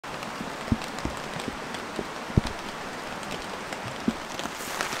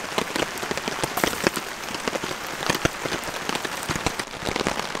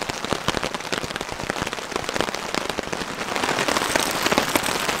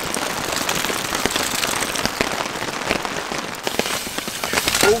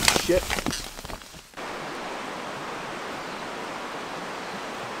shit.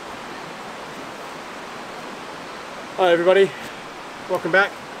 Hi everybody, welcome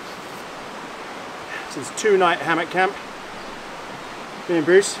back. This is 2-night hammock camp. Me and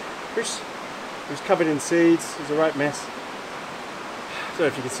Bruce. Bruce was covered in seeds. It was a right mess. I don't know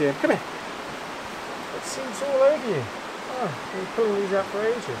if you can see him. Come here. Got seeds all over you. Oh, I've been pulling these out for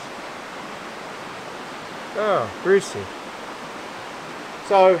ages. Oh, Brucey.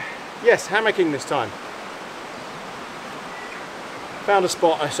 So, yes, hammocking this time. Found a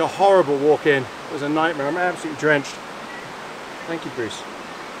spot. It's a horrible walk in. It was a nightmare. I'm absolutely drenched. Thank you, Bruce.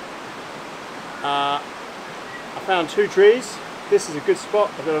 I found 2 trees. This is a good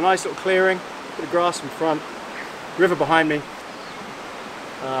spot. I've got a nice little clearing, bit of grass in front, river behind me.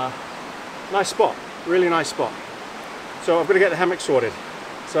 Nice spot, really nice spot. So I've got to get the hammock sorted.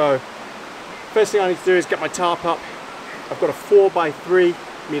 So first thing I need to do is get my tarp up. I've got a 4x3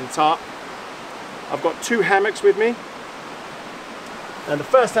 meter tarp. I've got 2 hammocks with me. And the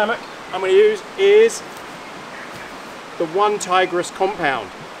first hammock I'm going to use is the One Tigress Compound,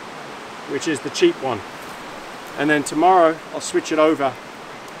 which is the cheap one. And then tomorrow I'll switch it over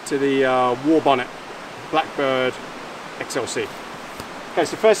to the War Bonnet Blackbird XLC. Okay,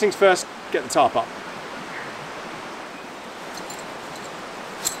 so first things first, get the tarp up.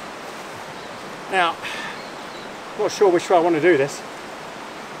 Now, I'm not sure which way I want to do this.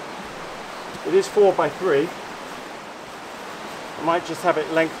 It is 4x3. I might just have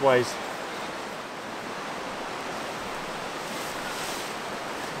it lengthways.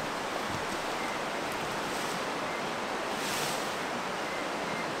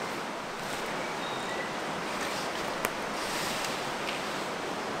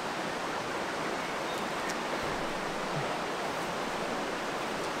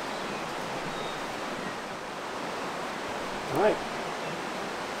 Right.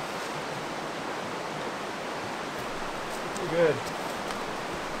 Good.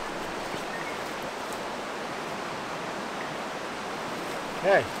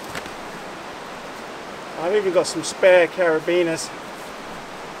 Okay. I've even got some spare carabiners.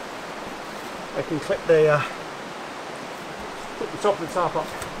 I can clip the top of the tarp up.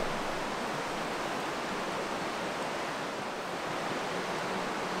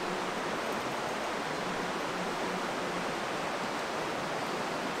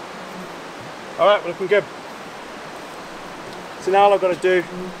 Alright, we're looking good. So now all I've got to do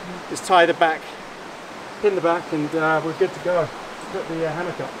is tie the back, pin the back, and we're good to go. Put the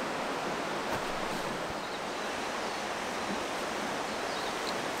hammock up.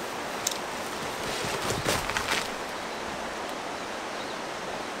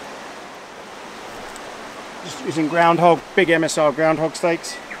 Just using groundhog, big MSR groundhog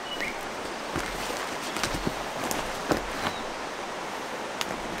stakes.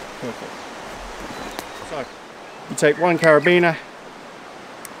 Perfect. So, you take one carabiner,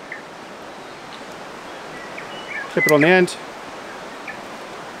 clip it on the end,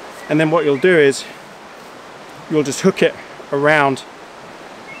 and then what you'll do is you'll just hook it around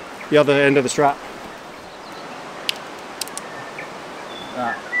the other end of the strap.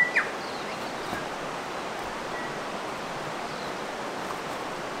 Yeah,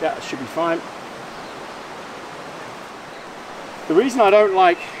 that should be fine. The reason I don't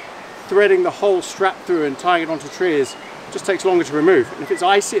like threading the whole strap through and tying it onto a tree is it just takes longer to remove. And if it's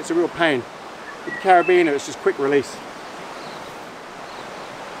icy, it's a real pain. With the carabiner, it's just quick release.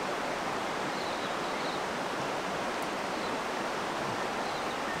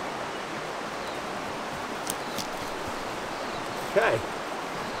 Okay.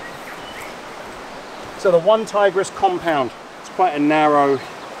 So the One Tigress Compound. It's quite a narrow.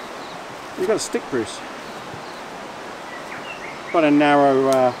 You've got a stick, Bruce. Quite a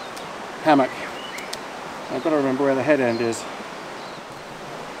narrow hammock. I've got to remember where the head end is.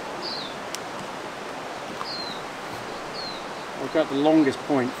 I've got the longest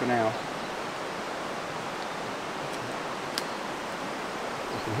point for now.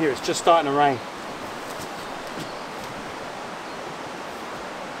 You can hear it's just starting to rain.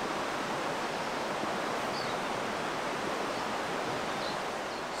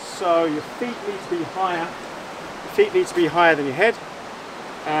 So your feet need to be higher. Your feet need to be higher than your head,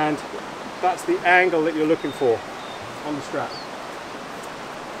 and that's the angle that you're looking for on the strap.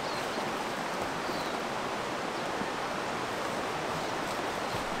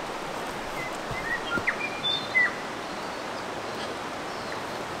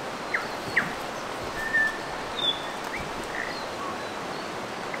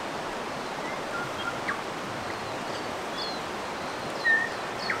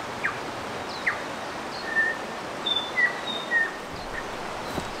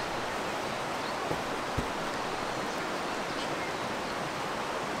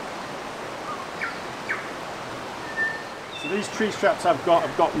 tree straps I've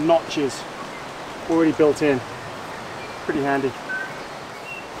got notches already built in. Pretty handy.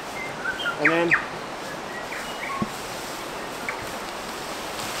 And then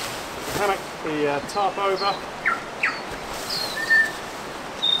the hammock, the tarp over.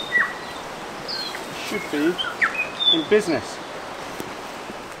 Should be in business.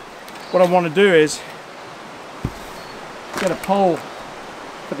 What I want to do is get a pole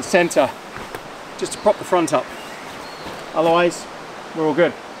for the center just to prop the front up. Otherwise, we're all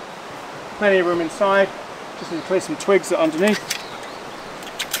good. Plenty of room inside. Just need to clear some twigs that are underneath.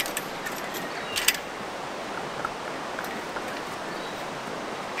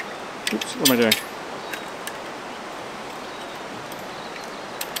 Oops, what am I doing?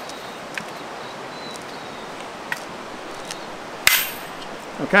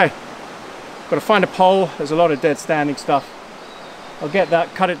 Okay, got to find a pole. There's a lot of dead standing stuff. I'll get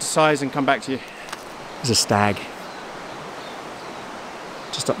that, cut it to size and come back to you. There's a stag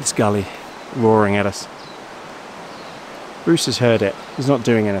just up this gully, roaring at us. Bruce has heard it. He's not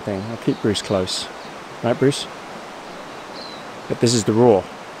doing anything. I'll keep Bruce close. Right, Bruce? But this is the roar.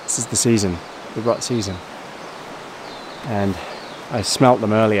 This is the season, the rut season. And I smelt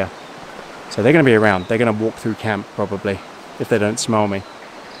them earlier. So they're going to be around. They're going to walk through camp probably, if they don't smell me.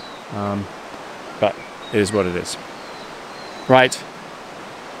 But it is what it is. Right,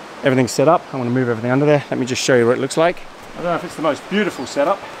 everything's set up. I'm going to move everything under there. Let me just show you what it looks like. I don't know if it's the most beautiful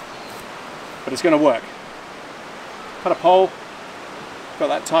setup, but it's going to work. Cut a pole, got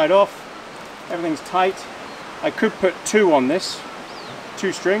that tied off. Everything's tight. I could put 2 on this,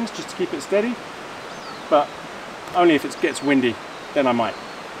 2 strings just to keep it steady, but only if it gets windy, then I might.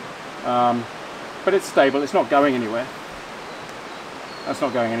 But it's stable. It's not going anywhere. That's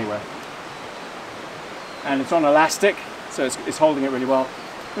not going anywhere. And it's on elastic, so it's holding it really well.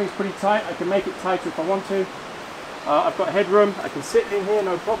 Thing's pretty tight. I can make it tighter if I want to. I've got headroom. I can sit in here,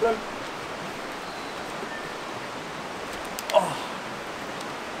 no problem. Oh,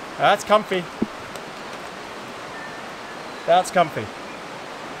 that's comfy. That's comfy.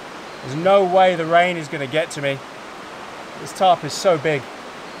 There's no way the rain is going to get to me. This tarp is so big.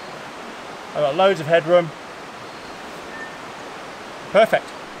 I've got loads of headroom. Perfect.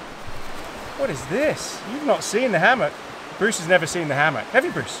 What is this? You've not seen the hammock. Bruce has never seen the hammock. Have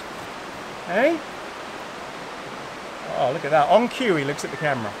you, Bruce? Hey? Oh, look at that. On cue, he looks at the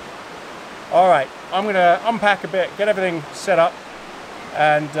camera. All right, I'm going to unpack a bit, get everything set up,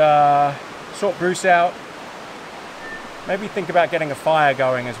 and sort Bruce out. Maybe think about getting a fire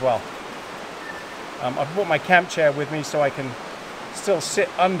going as well. I've brought my camp chair with me so I can still sit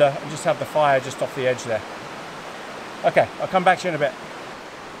under and just have the fire just off the edge there. Okay, I'll come back to you in a bit.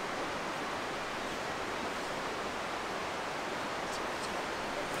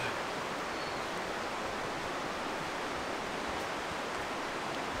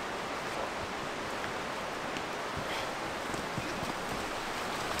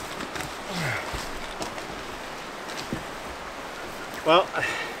 Well,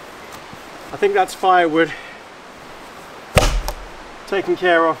 I think that's firewood taken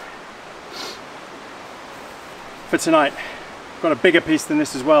care of for tonight. Got a bigger piece than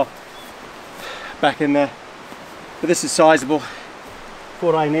this as well back in there, but this is sizable for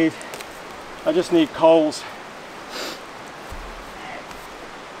what I need. I just need coals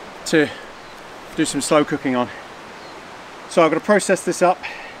to do some slow cooking on. So I've got to process this up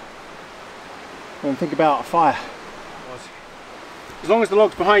and think about a fire. As long as the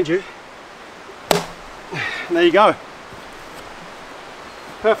log's behind you, and there you go.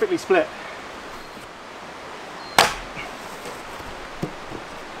 Perfectly split.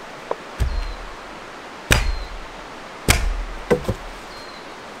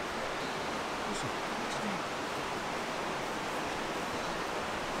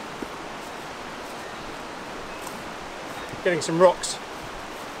 Getting some rocks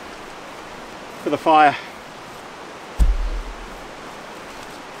for the fire.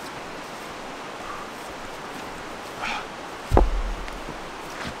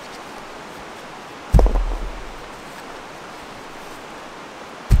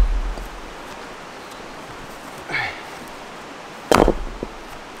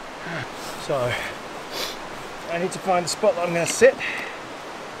 So I need to find the spot that I'm going to sit.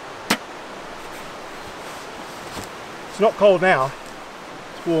 It's not cold now,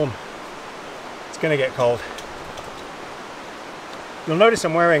 it's warm. It's going to get cold. You'll notice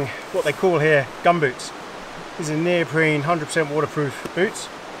I'm wearing what they call here gumboots. These are neoprene 100% waterproof boots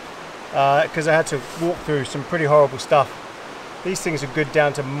because I had to walk through some pretty horrible stuff. These things are good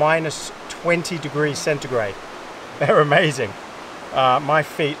down to minus 20 degrees centigrade. They're amazing. My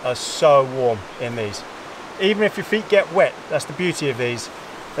feet are so warm in these. even if your feet get wet, that's the beauty of these.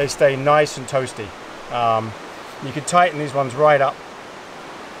 They stay nice and toasty. You can tighten these ones right up,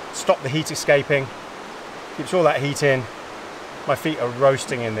 stop the heat escaping, keeps all that heat in. My feet are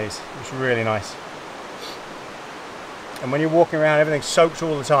roasting in these. It's really nice. And when you're walking around, everything's soaked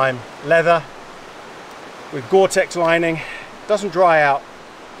all the time. Leather with Gore-Tex lining, doesn't dry out.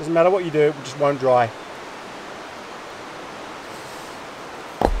 Doesn't matter what you do, it just won't dry.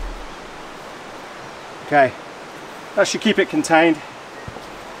 Okay, that should keep it contained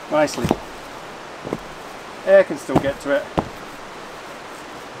nicely. Air can still get to it.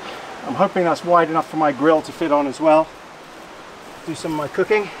 I'm hoping that's wide enough for my grill to fit on as well. Do some of my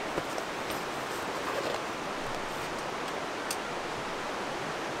cooking.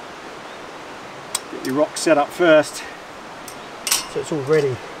 Get your rock set up first, so it's all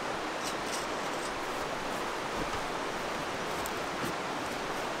ready.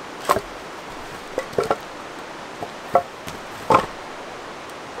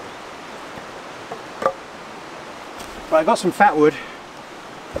 Right, I got some fat wood.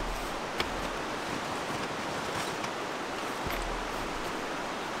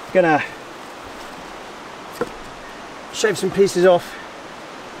 Gonna shave some pieces off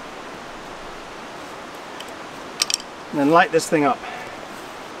and then light this thing up.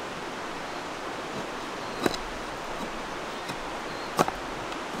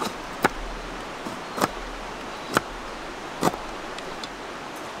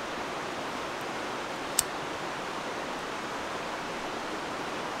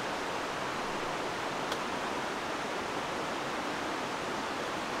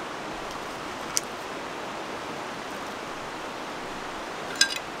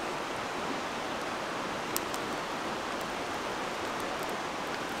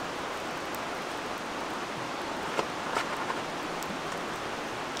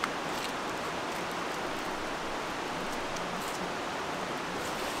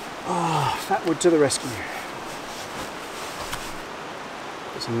 Fat wood to the rescue.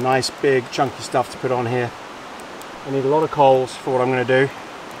 Got some nice big chunky stuff to put on here. I need a lot of coals for what I'm going to do.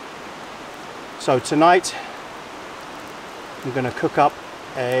 So tonight I'm going to cook up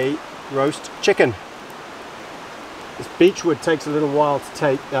a roast chicken. This beechwood takes a little while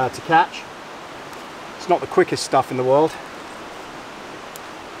to catch. It's not the quickest stuff in the world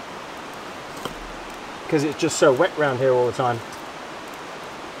because it's just so wet around here all the time.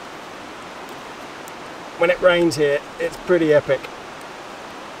 When it rains here, it's pretty epic.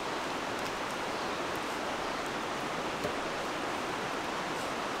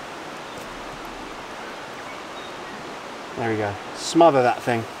 There we go. Smother that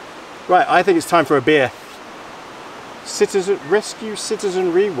thing. Right, I think it's time for a beer. Rescue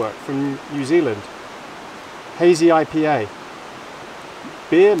Citizen Rework from New Zealand. Hazy IPA.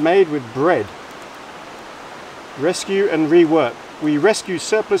 Beer made with bread. Rescue and rework. We rescue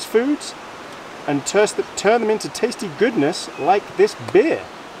surplus foods and turn them into tasty goodness like this beer.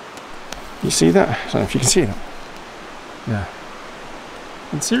 You see that? I don't know if you can see that. Yeah.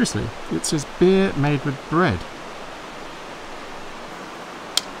 And seriously, it says beer made with bread.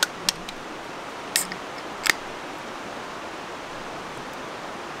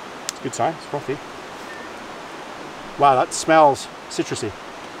 It's a good sign, it's frothy. Wow, that smells citrusy.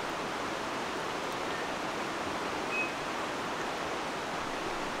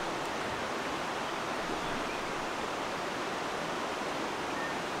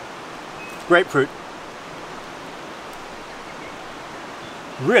 Grapefruit.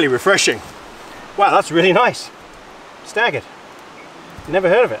 Really refreshing. Wow, that's really nice. Staggered. Never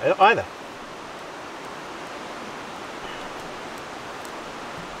heard of it either.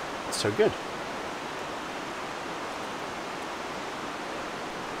 It's so good.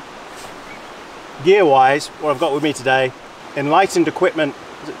 Gear wise, what I've got with me today, Enlightened Equipment,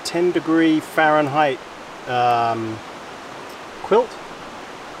 is it 10° Fahrenheit quilt?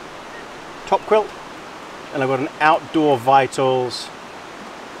 Top quilt, and I've got an Outdoor Vitals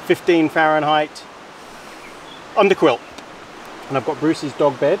 15 Fahrenheit underquilt, and I've got Bruce's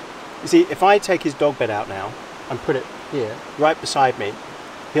dog bed. You see, if I take his dog bed out now and put it here right beside me,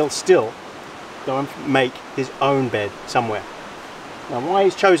 he'll still go and make his own bed somewhere. Now why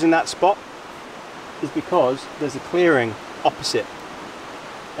he's chosen that spot is because there's a clearing opposite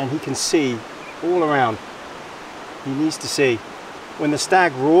and he can see all around. He needs to see. When the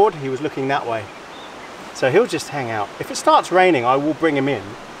stag roared, he was looking that way. So he'll just hang out. If it starts raining, I will bring him in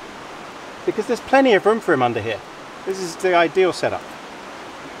because there's plenty of room for him under here. This is the ideal setup.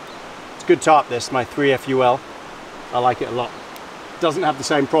 It's a good tarp, this, my 3F UL. I like it a lot. Doesn't have the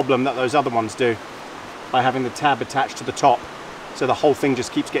same problem that those other ones do by having the tab attached to the top, so the whole thing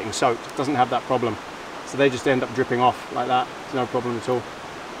just keeps getting soaked. It doesn't have that problem. so they just end up dripping off like that. It's no problem at all.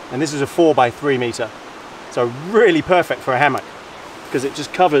 And this is a 4x3 meter, so really perfect for a hammock because it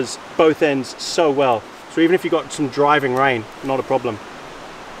just covers both ends so well. So even if you've got some driving rain, not a problem.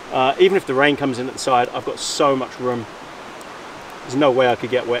 Even if the rain comes in at the side, I've got so much room. There's no way I could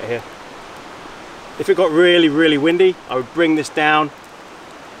get wet here. If it got really, really windy, I would bring this down,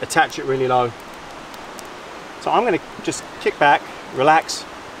 attach it really low. So I'm going to just kick back, relax,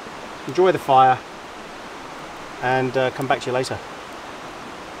 enjoy the fire, and come back to you later.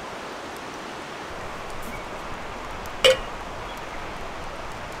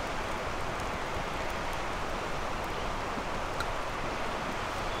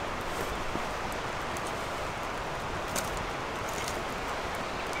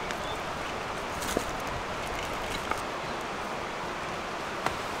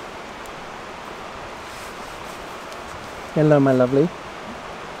 Hello, my lovely.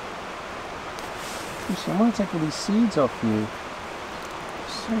 I want to take all these seeds off you.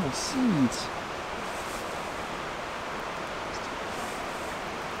 So many seeds.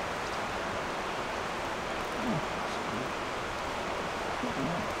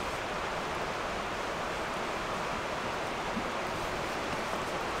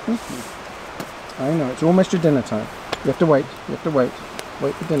 I know, it's almost your dinner time. You have to wait, you have to wait.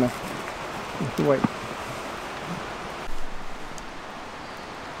 Wait for dinner. You have to wait.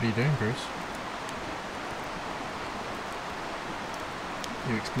 What are you doing, Bruce?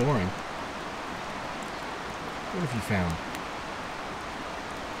 You're exploring. What have you found?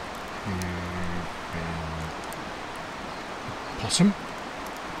 You found a possum?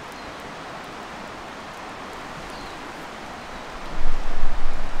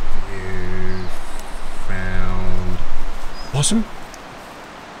 You found possum?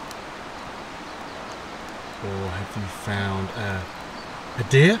 Or have you found a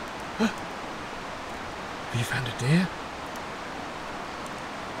deer? Have you found a deer?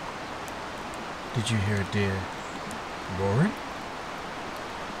 Did you hear a deer roaring?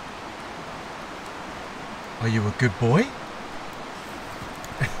 Are you a good boy?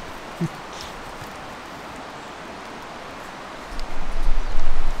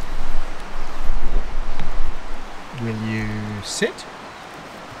 Will you sit?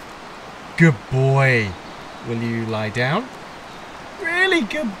 Good boy. Will you lie down? Really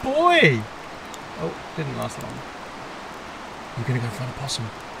good boy. Oh, didn't last long. You're gonna go find a possum.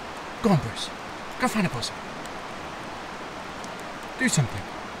 Go on, Bruce. Go find a possum. Do something.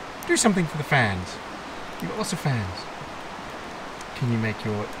 Do something for the fans. You've got lots of fans. Can you make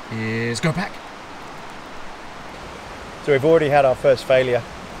your ears go back? So we've already had our first failure.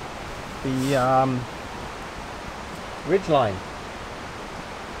 The ridge line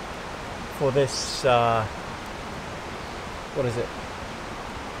for this, what is it?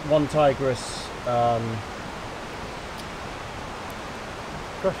 One Tigress, gosh,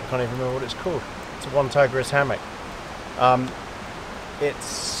 I can't even remember what it's called. It's a One Tigress hammock.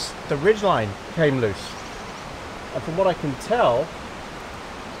 It's the ridgeline came loose, and from what I can tell,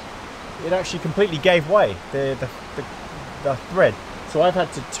 it actually completely gave way. The thread. So I've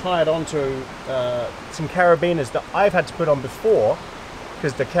had to tie it onto some carabiners that I've had to put on before,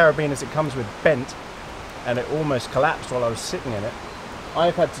 because the carabiners it comes with bent, and it almost collapsed while I was sitting in it.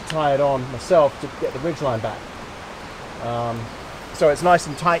 I've had to tie it on myself to get the ridgeline back. So it's nice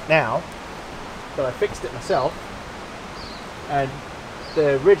and tight now, but I fixed it myself. And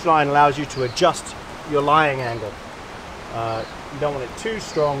the ridgeline allows you to adjust your lying angle. You don't want it too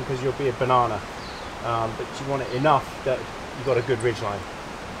strong because you'll be a banana, but you want it enough that you've got a good ridgeline.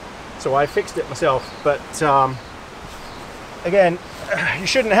 So I fixed it myself, but again, you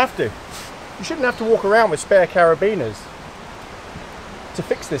shouldn't have to. You shouldn't have to walk around with spare carabiners to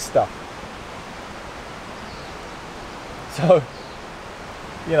fix this stuff. So,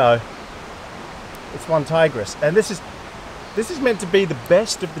 you know, it's One Tigress, and this is meant to be the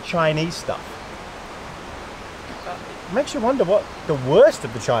best of the Chinese stuff. It makes you wonder what the worst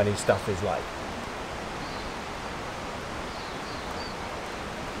of the Chinese stuff is like.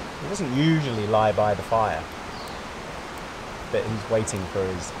 He doesn't usually lie by the fire, but he's waiting for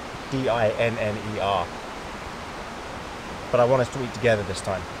his dinner. But I want us to eat together this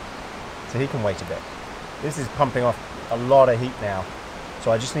time, so he can wait a bit. This is pumping off a lot of heat now,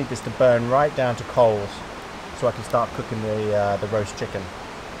 so I just need this to burn right down to coals so I can start cooking the roast chicken.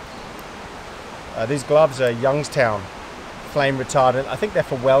 These gloves are Youngstown flame retardant. I think they're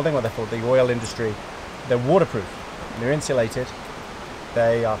for welding, or they're for the oil industry. They're waterproof, they're insulated,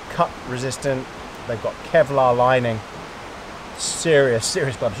 they are cut resistant, they've got Kevlar lining.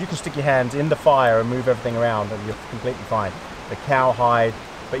 Serious gloves. You can stick your hands in the fire and move everything around and you're completely fine. The cowhide,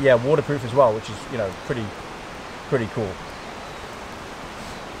 But yeah, waterproof as well, which is, you know, pretty cool.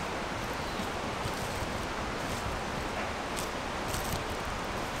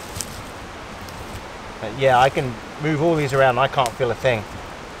 But yeah, I can move all these around and I can't feel a thing.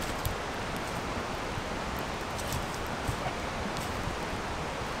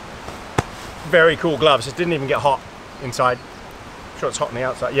 Very cool gloves. It didn't even get hot inside. I'm sure it's hot on the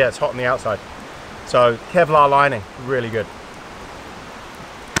outside. Yeah, it's hot on the outside. So Kevlar lining, really good.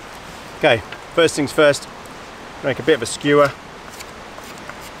 Okay, first things first, make a bit of a skewer.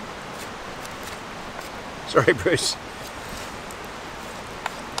 Sorry, Bruce.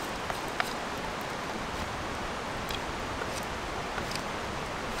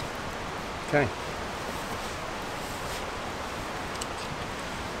 Okay.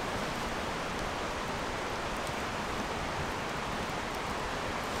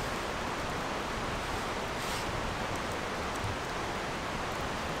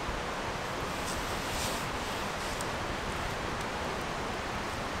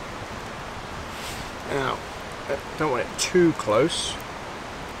 Now, don't want it too close.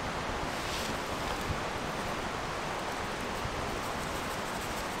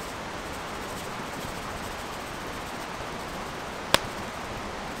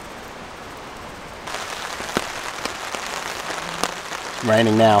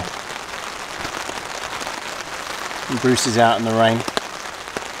 Raining now. And Bruce is out in the rain.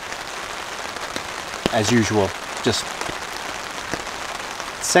 As usual. Just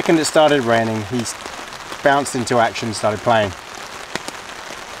the second it started raining, he bounced into action and started playing.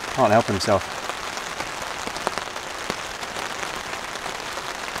 Can't help himself.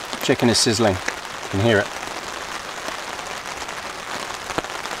 Chicken is sizzling. You can hear it.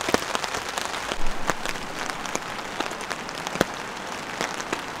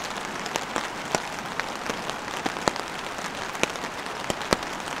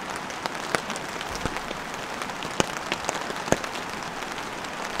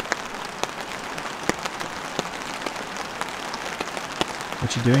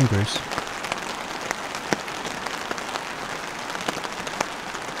 What you doing, Bruce?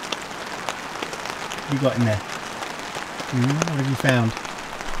 What you got in there? What have you found?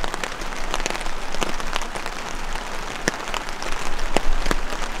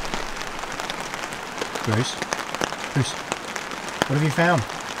 Bruce? Bruce? What have you found?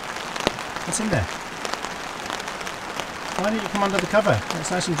 What's in there? Why don't you come under the cover?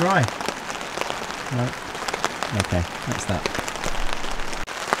 It's nice and dry. No. Okay, that's that.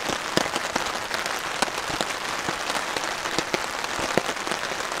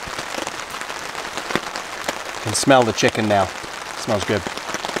 You can smell the chicken now. It smells good.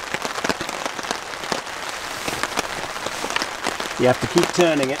 You have to keep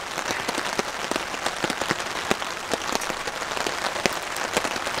turning it.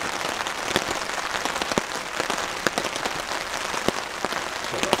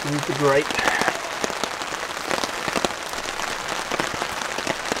 Move the grate.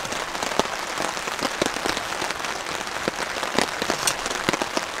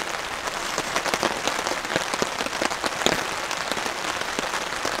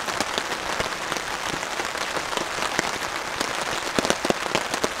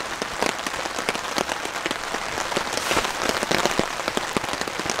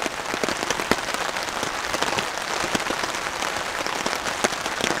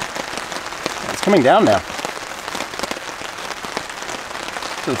 Coming down now.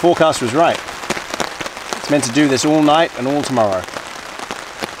 So the forecast was right. It's meant to do this all night and all tomorrow.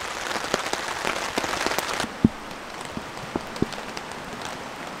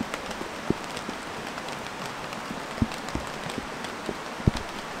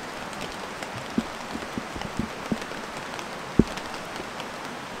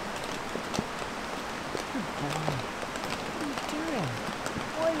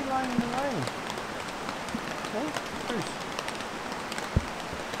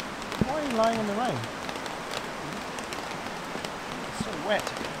 Lying in the rain. It's so wet.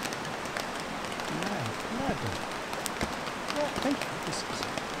 No. What do you think this is?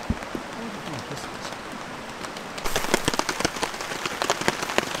 What do you think this is?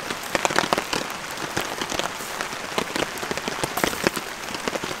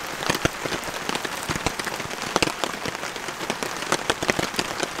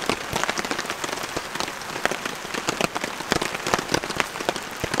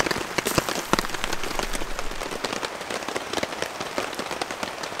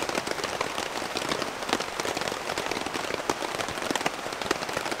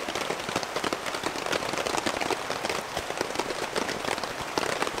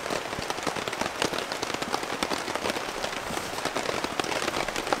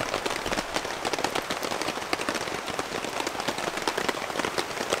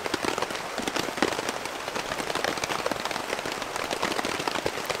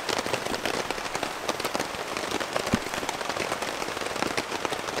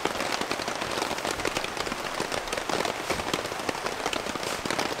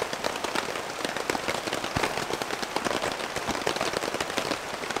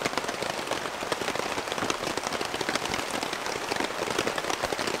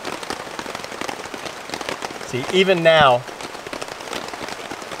 See, even now,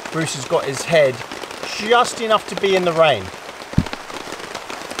 Bruce has got his head just enough to be in the rain.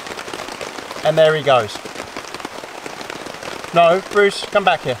 And there he goes. No, Bruce, come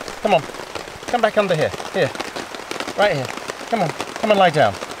back here. Come on. Come back under here. Here. Right here. Come on. Come on, lie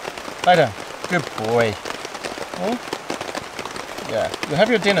down. Lie down. Good boy. Hmm? Yeah. You'll have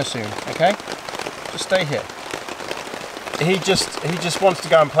your dinner soon, okay? Just stay here. He just wants to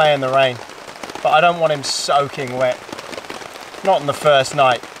go and play in the rain. But I don't want him soaking wet. Not on the first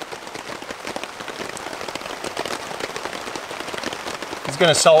night. He's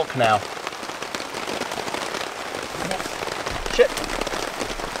going to sulk now. Shit.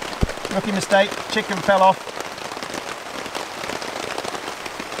 Rookie mistake. Chicken fell off.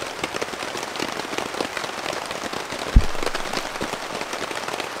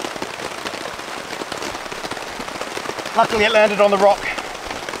 Luckily it landed on the rock.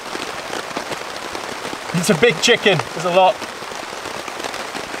 It's a big chicken. There's a lot.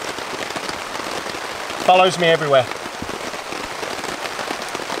 Follows me everywhere.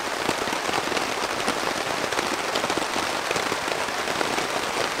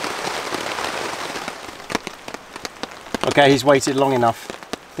 Okay, he's waited long enough.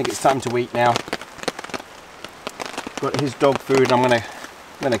 I think it's time to eat now. Got his dog food. I'm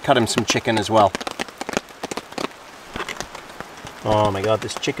gonna cut him some chicken as well. Oh my god,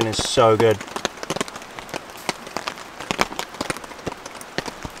 this chicken is so good.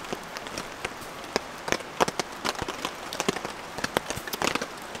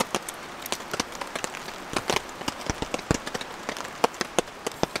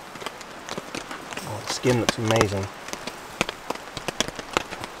 Oh, the skin looks amazing.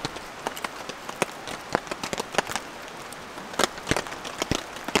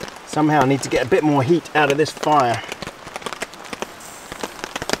 Somehow I need to get a bit more heat out of this fire.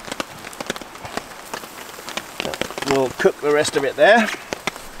 We'll cook the rest of it there.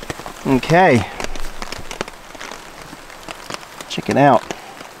 Okay. Check it out.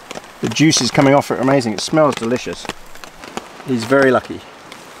 The juice is coming off it, amazing. It smells delicious. He's very lucky.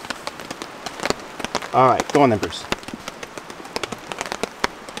 Alright, go on then, Bruce.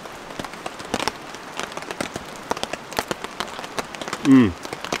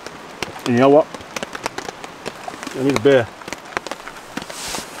 And you know what? I need a beer.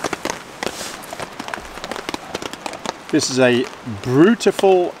 This is a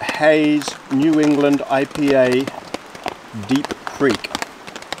Brutiful Haze New England IPA Deep Creek.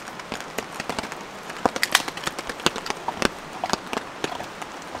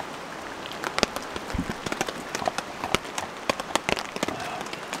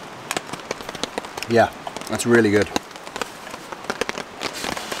 Yeah, that's really good.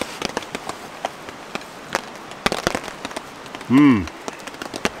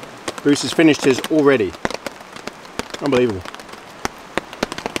 Bruce has finished his already. Unbelievable.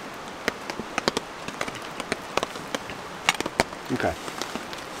 Okay.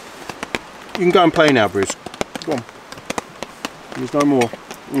 You can go and play now, Bruce. Go on. There's no more.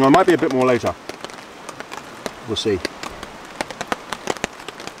 There might be a bit more later. We'll see.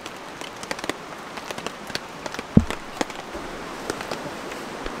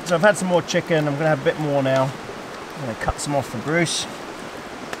 So I've had some more chicken. I'm going to have a bit more now. I'm going to cut some off for Bruce.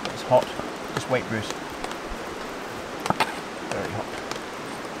 It's hot. Just wait, Bruce. Very hot.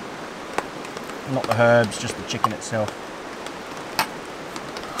 Not the herbs, just the chicken itself.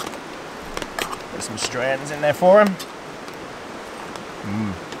 Put some strands in there for him.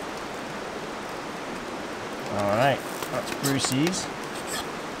 Alright, that's Brucey's.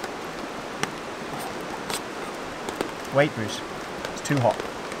 Wait, Bruce. It's too hot.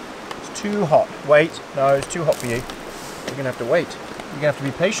 It's too hot. Wait. No, it's too hot for you. You're going to have to wait. You're going to have to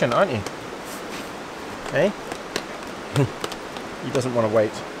be patient, aren't you? Hey? He doesn't want to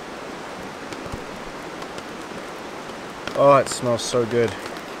wait. Oh, it smells so good.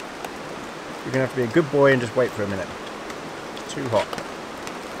 You're going to have to be a good boy and just wait for a minute. It's too hot.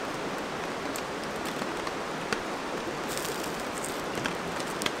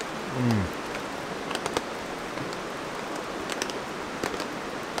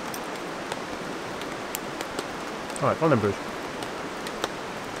 Alright, come on then, Bruce.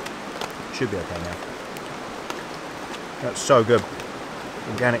 Should be okay now. That's so good.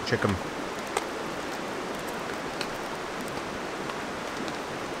 Organic chicken.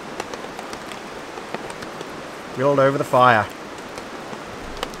 Grilled over the fire.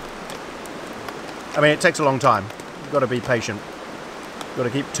 I mean, it takes a long time. You've got to be patient. You've got to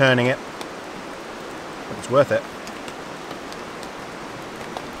keep turning it. But it's worth it.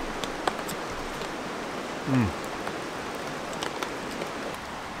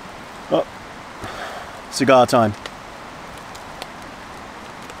 cigar time.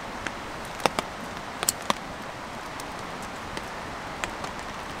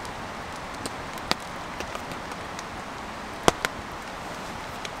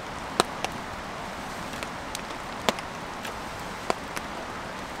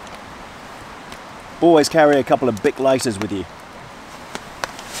 Always carry a couple of Bic lighters with you.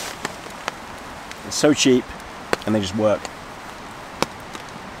 They're so cheap and they just work.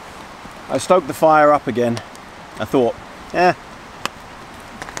 I stoked the fire up again. I thought,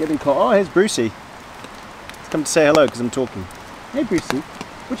 getting cold. Oh, here's Brucey. He's come to say hello because I'm talking. Hey Brucey,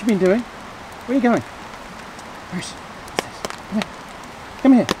 what you been doing? Where are you going? Bruce, what's this?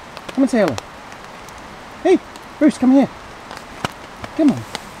 Come here. Come and say hello. Hey, Bruce, come here. Come on.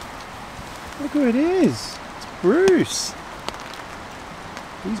 Look who it is. It's Bruce.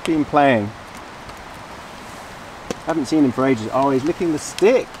 He's been playing. Haven't seen him for ages. Oh, he's licking the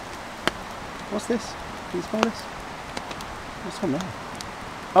stick. What's this? Can you smell this? What's on there?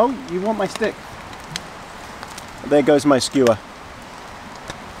 Oh, you want my stick? There goes my skewer.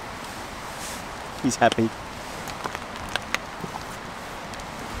 He's happy.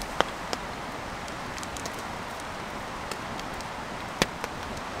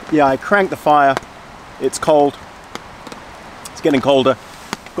 Yeah, I cranked the fire. It's cold. It's getting colder.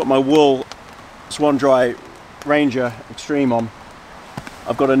 Got my wool Swanndri Ranger Extreme on.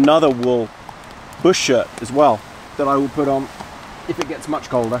 I've got another wool bush shirt as well that I will put on if it gets much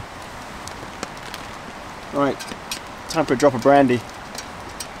colder. Alright, time for a drop of brandy.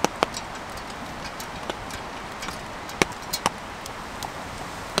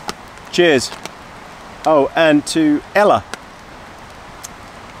 Cheers. Oh, and to Ella,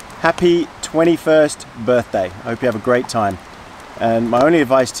 happy 21st birthday. I hope you have a great time. And my only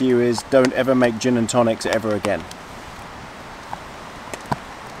advice to you is don't ever make gin and tonics ever again.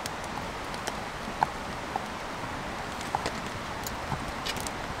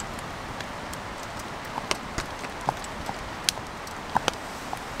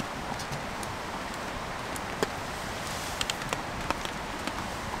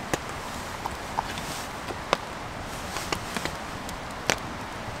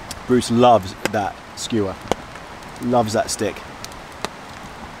 Bruce loves that skewer, loves that stick.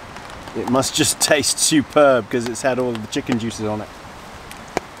 It must just taste superb because it's had all the chicken juices on it.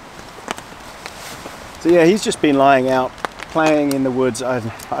 So yeah, he's just been lying out, playing in the woods.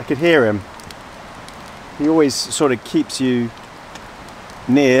 I could hear him. He always sort of keeps you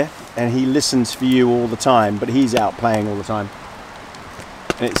near and he listens for you all the time, but he's out playing all the time.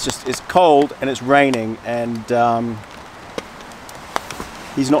 And it's cold and it's raining and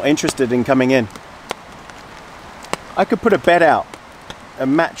he's not interested in coming in. I could put a bed out, a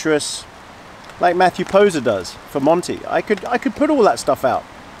mattress, like Matthew Poser does for Monty. I could put all that stuff out.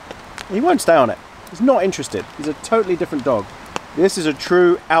 He won't stay on it. He's not interested. He's a totally different dog. This is a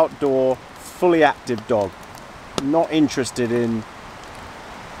true outdoor, fully active dog. Not interested in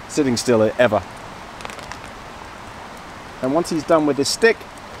sitting still ever. And once he's done with his stick,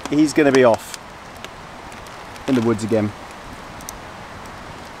 he's going to be off in the woods again.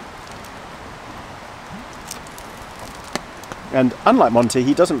 And unlike Monty,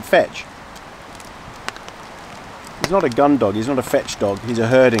 he doesn't fetch. He's not a gun dog, he's not a fetch dog, he's a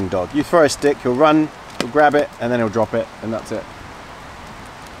herding dog. You throw a stick, he'll run, he'll grab it, and then he'll drop it, and that's it.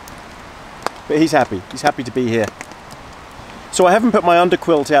 But he's happy to be here. So I haven't put my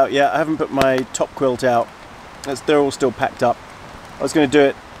underquilt out yet, I haven't put my top quilt out. They're all still packed up. I was going to do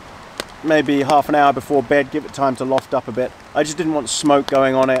it maybe half an hour before bed, give it time to loft up a bit. I just didn't want smoke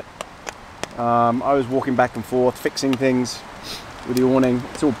going on it. I was walking back and forth, fixing things with the awning.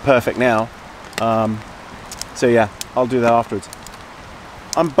 It's all perfect now. So yeah, I'll do that afterwards.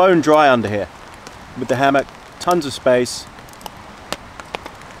 I'm bone dry under here with the hammock, tons of space.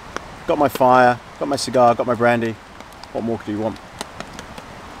 Got my fire, got my cigar, got my brandy. What more do you want?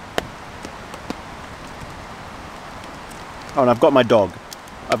 Oh, and I've got my dog.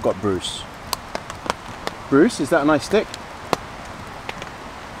 I've got Bruce. Bruce, is that a nice stick?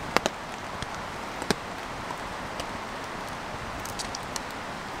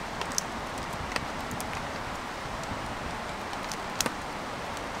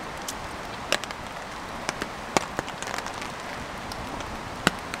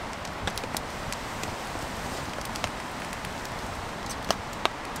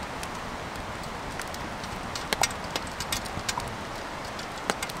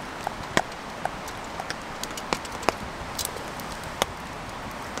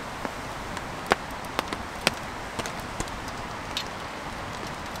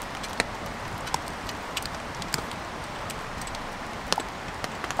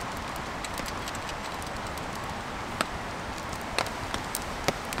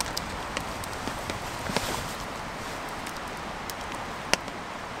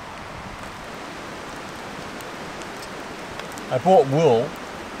 I bought wool,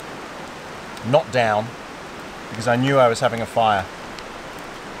 not down, because I knew I was having a fire.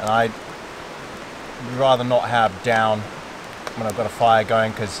 And I'd rather not have down when I've got a fire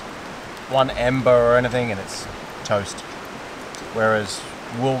going, because one ember or anything and it's toast. Whereas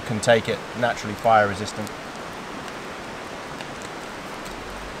wool can take it, naturally fire resistant.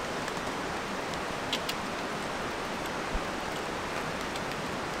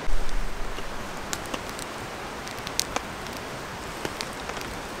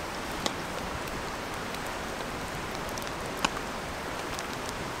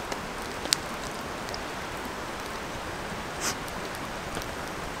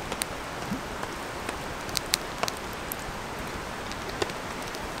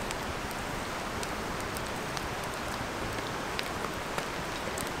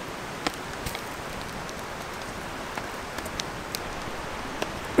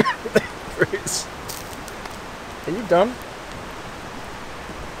 Are you done?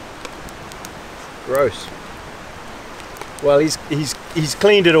 Gross. Well, he's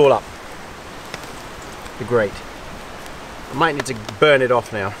cleaned it all up. The grate. I might need to burn it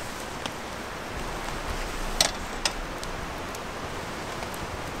off now.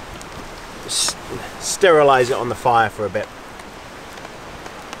 Just sterilize it on the fire for a bit.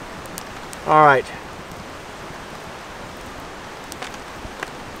 All right.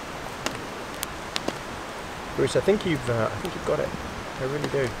 Bruce, I think you've got it. I really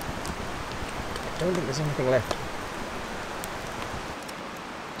do. I don't think there's anything left.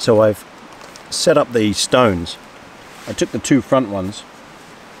 So I've set up the stones. I took the two front ones,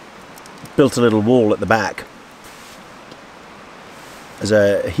 built a little wall at the back as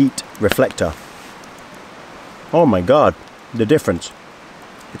a heat reflector. Oh my God, the difference.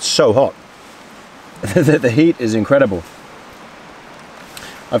 It's so hot. The heat is incredible.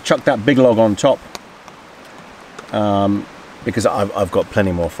 I've chucked that big log on top. Because I've got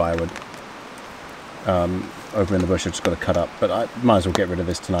plenty more firewood over in the bush. I've just got to cut up, but I might as well get rid of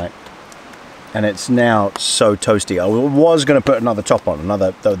this tonight. And it's now so toasty. I was going to put another top on,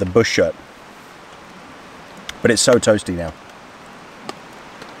 the bush shirt, but it's so toasty now,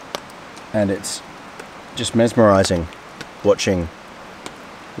 and it's just mesmerizing watching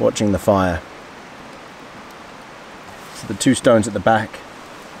the fire. So the two stones at the back,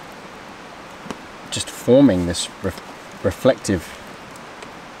 just forming this reflective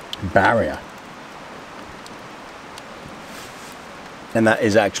barrier, and that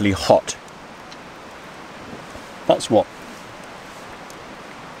is actually hot. That's what,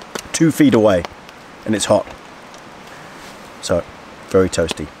 2 feet away, and it's hot. So very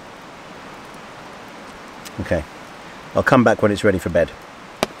toasty. Okay, I'll come back when it's ready for bed.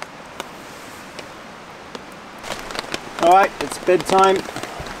 All right, it's bedtime.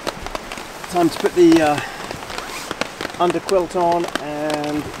 Time to put the underquilt on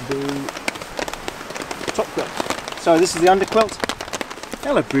and the top quilt. So this is the underquilt.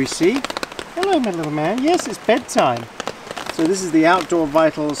 Hello, Brucey. Hello, my little man. Yes, it's bedtime. So this is the Outdoor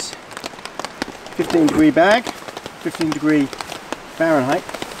Vitals 15-degree bag, 15-degree Fahrenheit.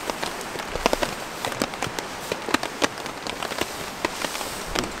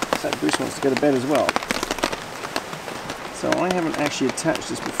 So Bruce wants to go to bed as well. So I haven't actually attached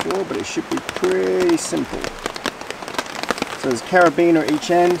this before, but it should be pretty simple. So there's a carabiner at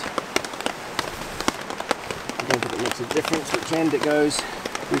each end. I don't think it makes a difference which end it goes.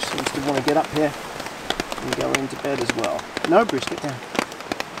 Bruce seems to want to get up here and go into bed as well. No, Bruce, get down.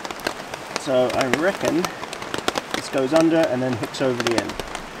 So I reckon this goes under and then hooks over the end.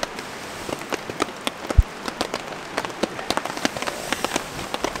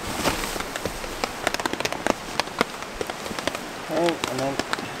 Okay, and then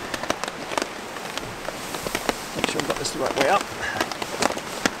make sure I've got this the right way up.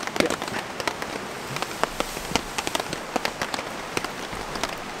 Yep.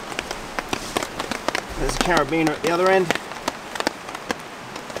 There's a carabiner at the other end.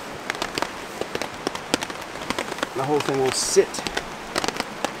 The whole thing will sit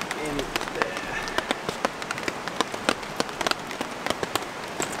in there.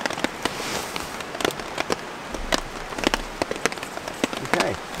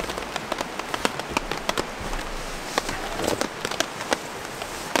 Okay.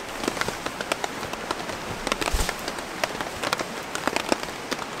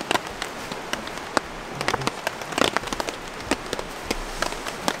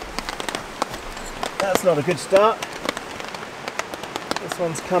 That's not a good start. This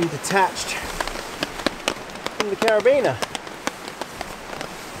one's come detached from the carabiner.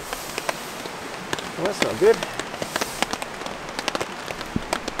 Well, that's not good.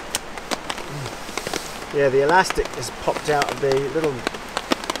 Yeah, the elastic has popped out of the little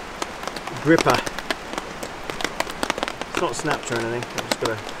gripper. It's not snapped or anything. I've just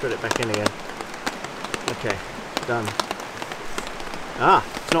got to put it back in again. Okay, done. Ah,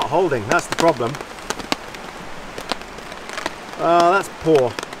 it's not holding. That's the problem. Oh, that's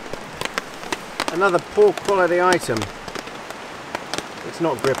poor. Another poor quality item. It's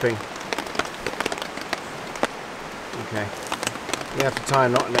not gripping. Okay. You have to tie a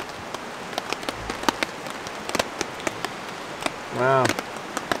knot in it. Wow.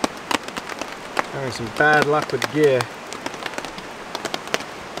 Having some bad luck with gear.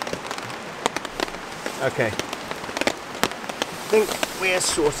 Okay. I think we're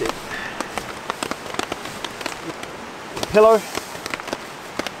sorted. Pillow.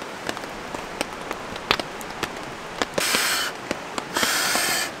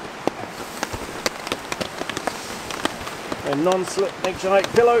 A non-slip nature hike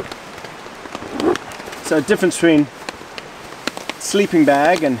pillow. So the difference between sleeping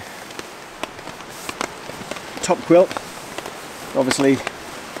bag and top quilt. Obviously,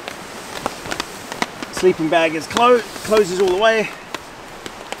 sleeping bag is closes all the way.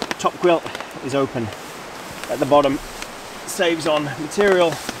 Top quilt is open at the bottom. Saves on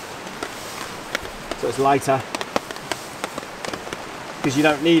material, so it's lighter because you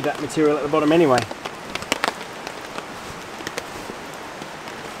don't need that material at the bottom anyway.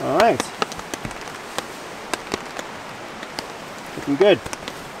 All right, looking good.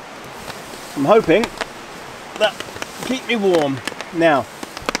 I'm hoping that will keep me warm. Now,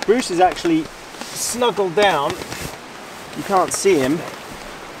 Bruce is actually snuggled down. You can't see him.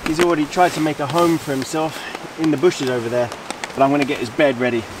 He's already tried to make a home for himself in the bushes over there, but I'm going to get his bed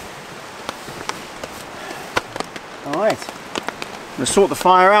ready. Alright, I'm going to sort the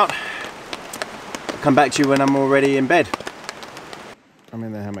fire out. I'll come back to you when I'm already in bed. I'm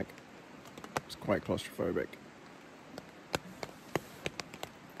in the hammock. It's quite claustrophobic.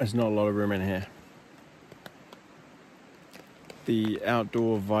 There's not a lot of room in here. The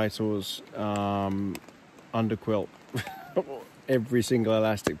Outdoor Vitals underquilt, every single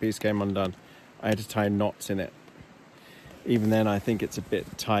elastic piece came undone. I had to tie knots in it. Even then, I think it's a bit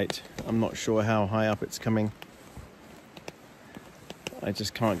tight. I'm not sure how high up it's coming. I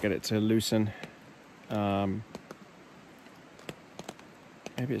just can't get it to loosen.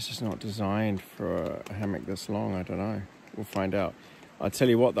 Maybe it's just not designed for a hammock this long. I don't know. We'll find out. I'll tell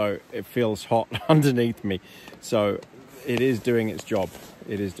you what though, it feels hot underneath me. So it is doing its job.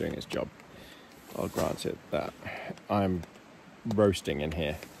 It is doing its job. I'll grant it that. I'm roasting in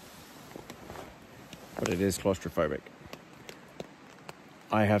here. But it is claustrophobic.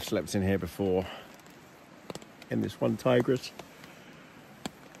 I have slept in here before. In this one tigress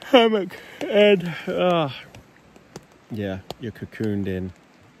hammock. And yeah, you're cocooned in.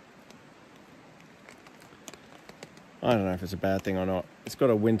 I don't know if it's a bad thing or not. It's got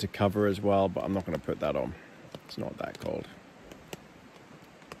a winter cover as well, but I'm not going to put that on. It's not that cold.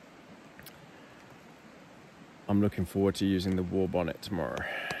 I'm looking forward to using the war bonnet tomorrow,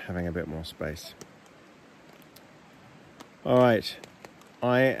 having a bit more space. All right,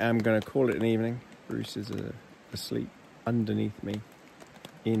 I am going to call it an evening. Bruce is asleep underneath me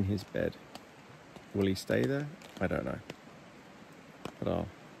in his bed. Will he stay there? I don't know. But I'll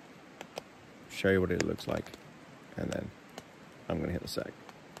show you what it looks like. And then I'm going to hit the sack.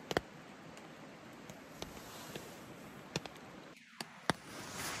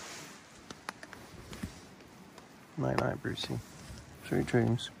 Night night, Brucey. Sweet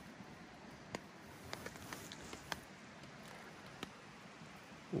dreams.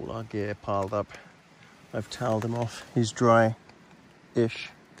 All our gear piled up. I've toweled him off. He's dry-ish.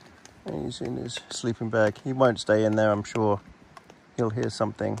 And he's in his sleeping bag. He won't stay in there, I'm sure. He'll hear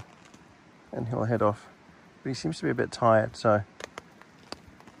something and he'll head off. But he seems to be a bit tired, so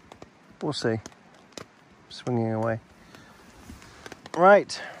we'll see. Swinging away.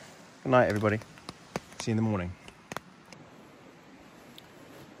 Right. Good night, everybody. See you in the morning.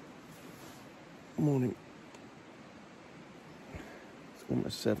 Morning. It's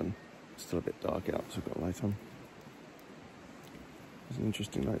almost 7. It's still a bit dark out, so I've got a light on. It was an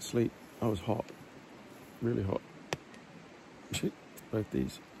interesting night's sleep. I was hot. Really hot. Both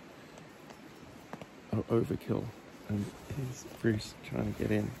these are overkill. And here's Bruce trying to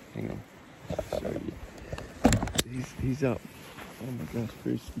get in. Hang on. I'll show you. He's up. Oh my gosh,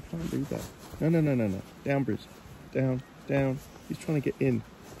 Bruce, you can't do that. No. Down, Bruce. Down. He's trying to get in.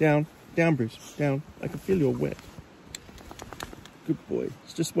 Down, Bruce. Down. I can feel you're wet. Good boy.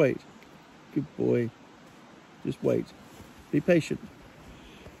 Just wait. Good boy. Just wait. Be patient.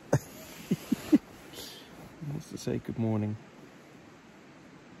 He wants to say good morning.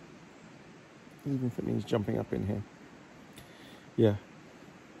 even if it means jumping up in here. Yeah,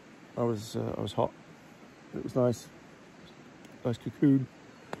 I was hot. It was nice. Nice cocoon.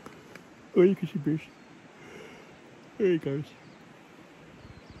 Oh, you can see Bruce. There he goes.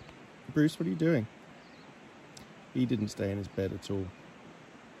 Bruce, what are you doing? He didn't stay in his bed at all.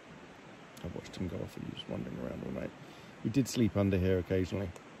 I watched him go off and he was wandering around all night. He did sleep under here occasionally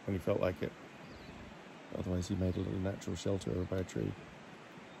when he felt like it. Otherwise he made a little natural shelter over by a tree.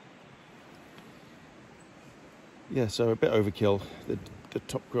 Yeah, so a bit overkill, the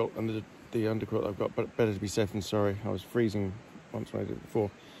top quilt and the underquilt I've got, but better to be safe than sorry. I was freezing once when I did it before.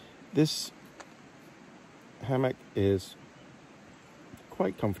 This hammock is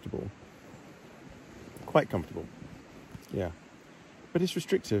quite comfortable. Quite comfortable, yeah. But it's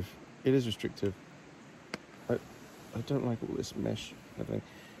restrictive. It is restrictive. I don't like all this mesh and everything.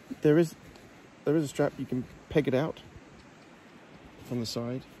 There is a strap, you can peg it out from the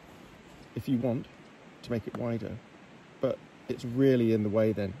side if you want to make it wider, but it's really in the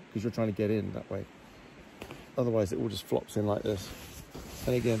way then because you're trying to get in that way. Otherwise it all just flops in like this.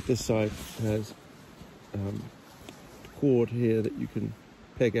 And again, this side has cord here that you can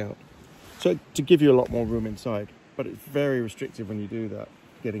peg out, so to give you a lot more room inside, but it's very restrictive when you do that,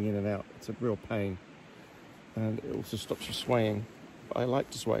 getting in and out. It's a real pain, and it also stops you swaying. I like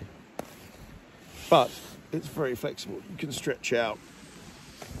to sway, but it's very flexible. You can stretch out,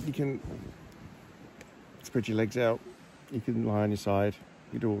 you can spread your legs out, you can lie on your side,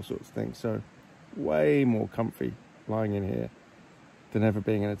 you do all sorts of things. So way more comfy lying in here than ever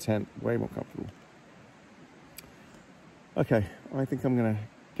being in a tent. Way more comfortable. Okay, I think I'm gonna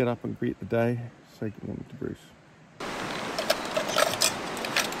get up and greet the day. Say good morning to Bruce.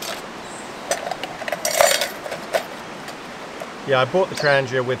 Yeah, I brought the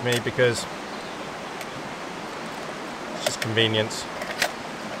Trangia with me because it's just convenience,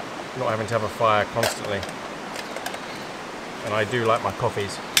 not having to have a fire constantly. And I do like my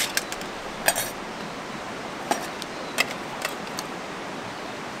coffees.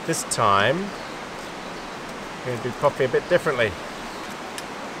 This time, I'm going to do coffee a bit differently.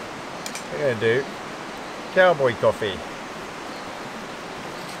 I'm going to do cowboy coffee.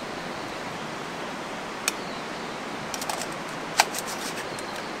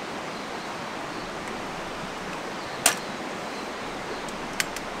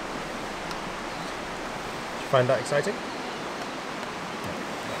 Find that exciting?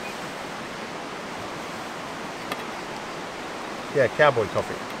 Yeah, cowboy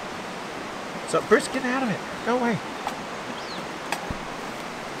coffee. So, Bruce, get out of it. Go away.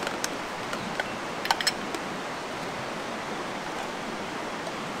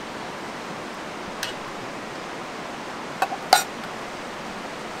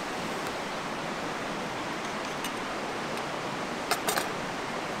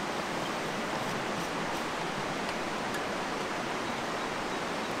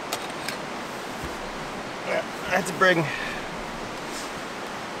 I had to bring a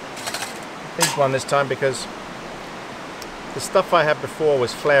big one this time because the stuff I had before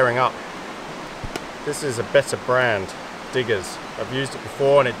was flaring up. This is a better brand, Diggers. I've used it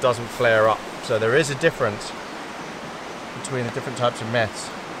before and it doesn't flare up. So there is a difference between the different types of meths.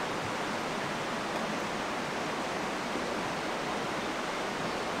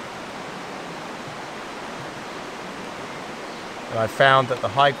 And I found that the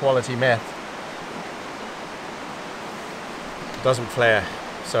high quality meth doesn't flare.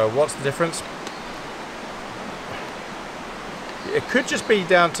 So what's the difference? It could just be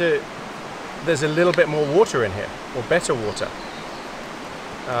down to there's a little bit more water in here, or better water,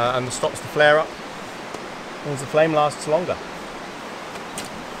 and it stops the flare up, means the flame lasts longer.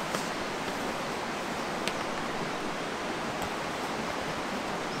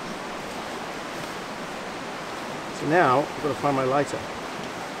 So now I've got to find my lighter.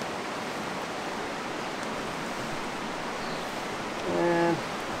 And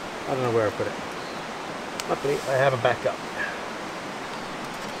I don't know where I put it. Luckily I have a backup.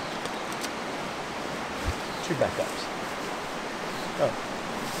 Two backups. Oh.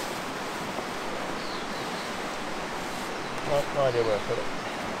 No idea where I put it.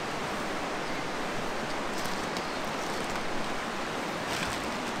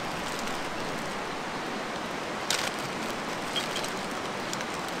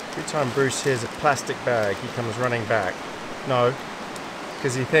 Every time Bruce hears a plastic bag, he comes running back. No,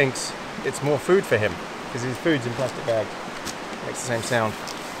 because he thinks it's more food for him, because his food's in plastic bags. Makes the same sound.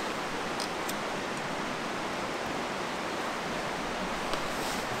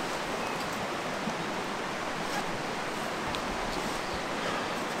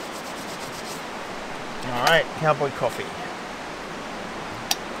 Alright, cowboy coffee.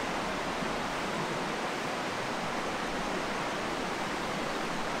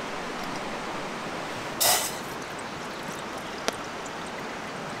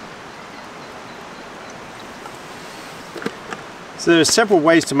 So there are several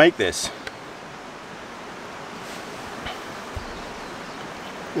ways to make this.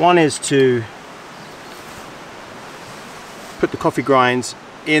 One is to put the coffee grinds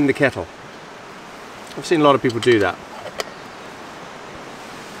in the kettle. I've seen a lot of people do that.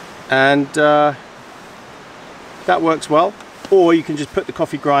 And that works well. Or you can just put the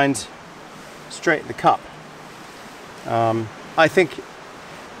coffee grinds straight in the cup. I think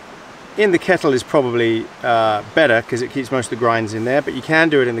in the kettle is probably better because it keeps most of the grinds in there, but you can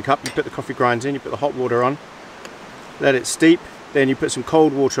do it in the cup. You put the coffee grinds in, you put the hot water on, let it steep, then you put some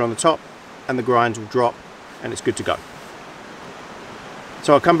cold water on the top and the grinds will drop and it's good to go.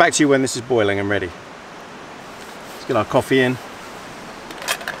 So I'll come back to you when this is boiling and ready. Let's get our coffee in.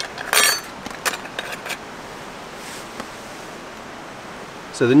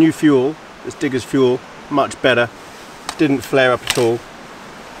 So the new fuel, this digger's fuel, much better. Didn't flare up at all.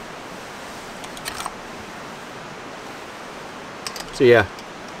 So yeah,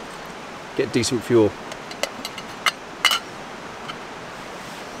 get decent fuel.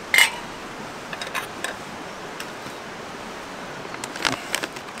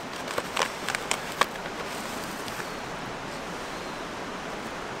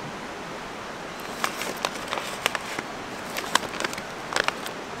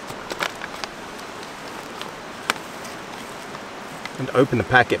 And open the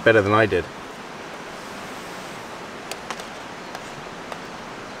packet better than I did.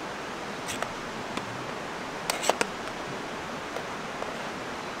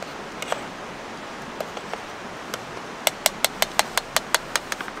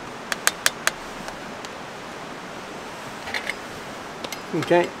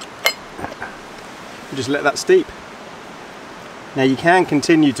 Okay, just let that steep. Now you can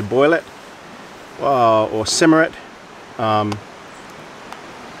continue to boil it or simmer it,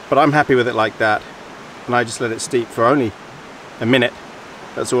 but I'm happy with it like that, and I just let it steep for only a minute.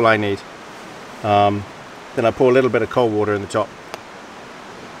 That's all I need. Then I pour a little bit of cold water in the top.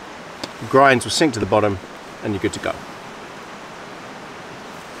 The grinds will sink to the bottom and you're good to go.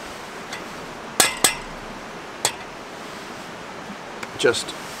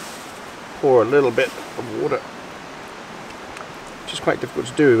 Just pour a little bit of water, which is quite difficult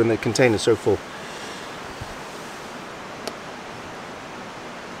to do when the container's so full.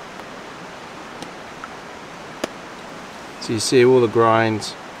 So you see all the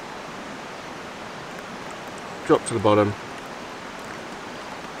grinds drop to the bottom,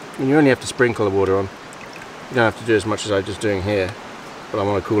 and you only have to sprinkle the water on. You don't have to do as much as I'm just doing here, but I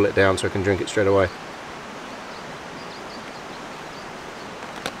want to cool it down so I can drink it straight away.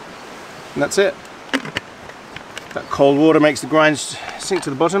 And that's it. That cold water makes the grinds sink to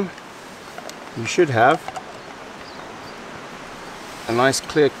the bottom. You should have a nice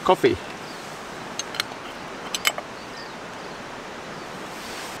clear coffee.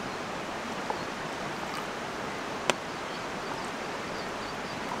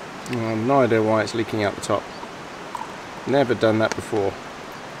 I have no idea why it's leaking out the top. Never done that before.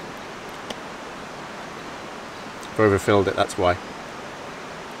 I've overfilled it, that's why.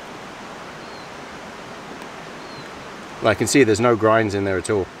 Well, I can see there's no grinds in there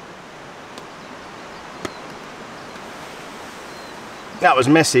at all. That was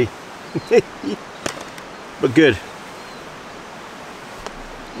messy, but good.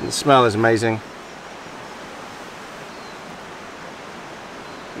 And the smell is amazing.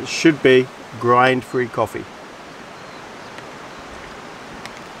 It should be grind-free coffee.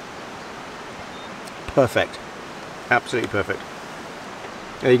 Perfect. Absolutely perfect.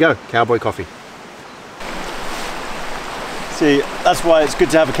 There you go, cowboy coffee. See, that's why it's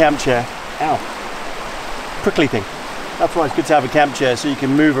good to have a camp chair. Ow. Prickly thing. That's why it's good to have a camp chair, so you can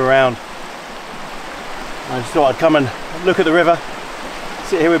move around. I just thought I'd come and look at the river,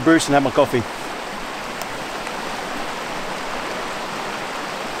 sit here with Bruce and have my coffee.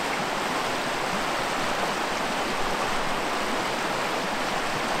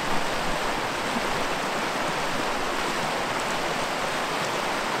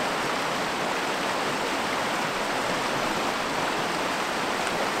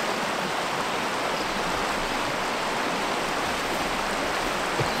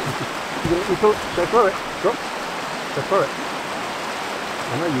 Go for it. Drop. Go for it.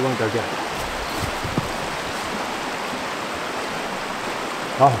 I know you won't go get it.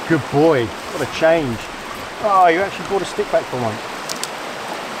 Oh, good boy. What a change. Oh, you actually brought a stick back for once.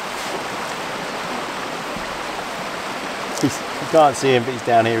 You can't see him, but he's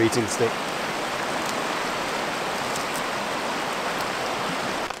down here eating the stick.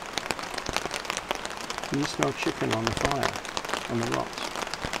 Can you smell chicken on the fire? On the rocks?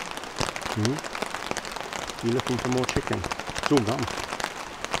 You looking for more chicken? It's all gone.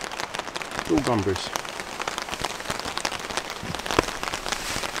 It's all gone, Bruce.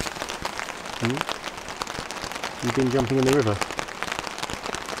 You've been jumping in the river.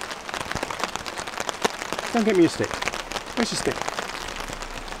 Don't get me your stick. Where's your stick?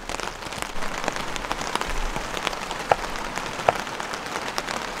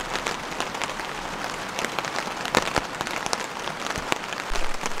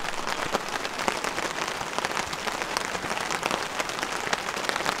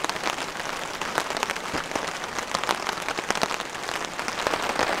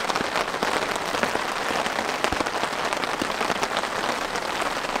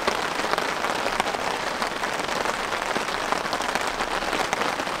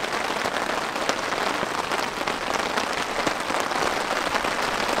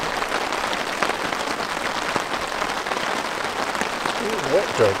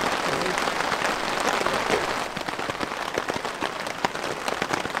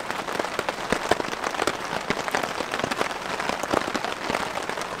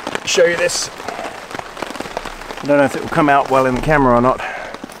 Show you this. I don't know if it will come out well in the camera or not.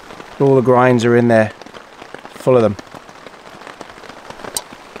 All the grinds are in there, full of them.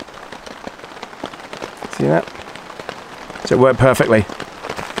 See that? So it worked perfectly.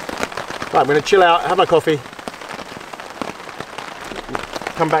 Right, I'm going to chill out, have my coffee.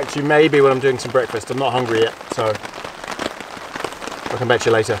 Come back to you maybe when I'm doing some breakfast. I'm not hungry yet, so I'll come back to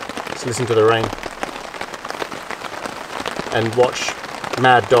you later. Just listen to the rain and watch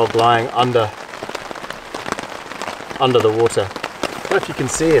Mad Dog lying under the water. I don't know if you can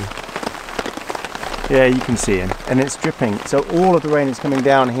see him. Yeah, you can see him, and it's dripping. So all of the rain is coming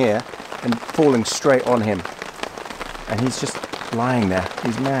down here and falling straight on him, and he's just lying there.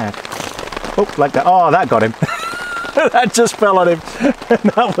 He's mad. Oh, like that. Oh, that got him. That just fell on him. And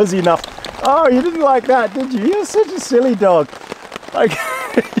that was enough. Oh, you didn't like that, did you? You're such a silly dog. Like,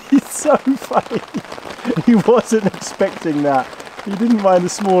 he's so funny. He wasn't expecting that. He didn't mind the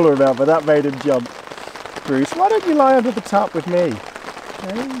smaller amount, but that made him jump. Bruce, why don't you lie under the tarp with me?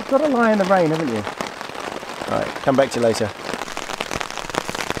 You've got to lie in the rain, haven't you? Alright, come back to you later.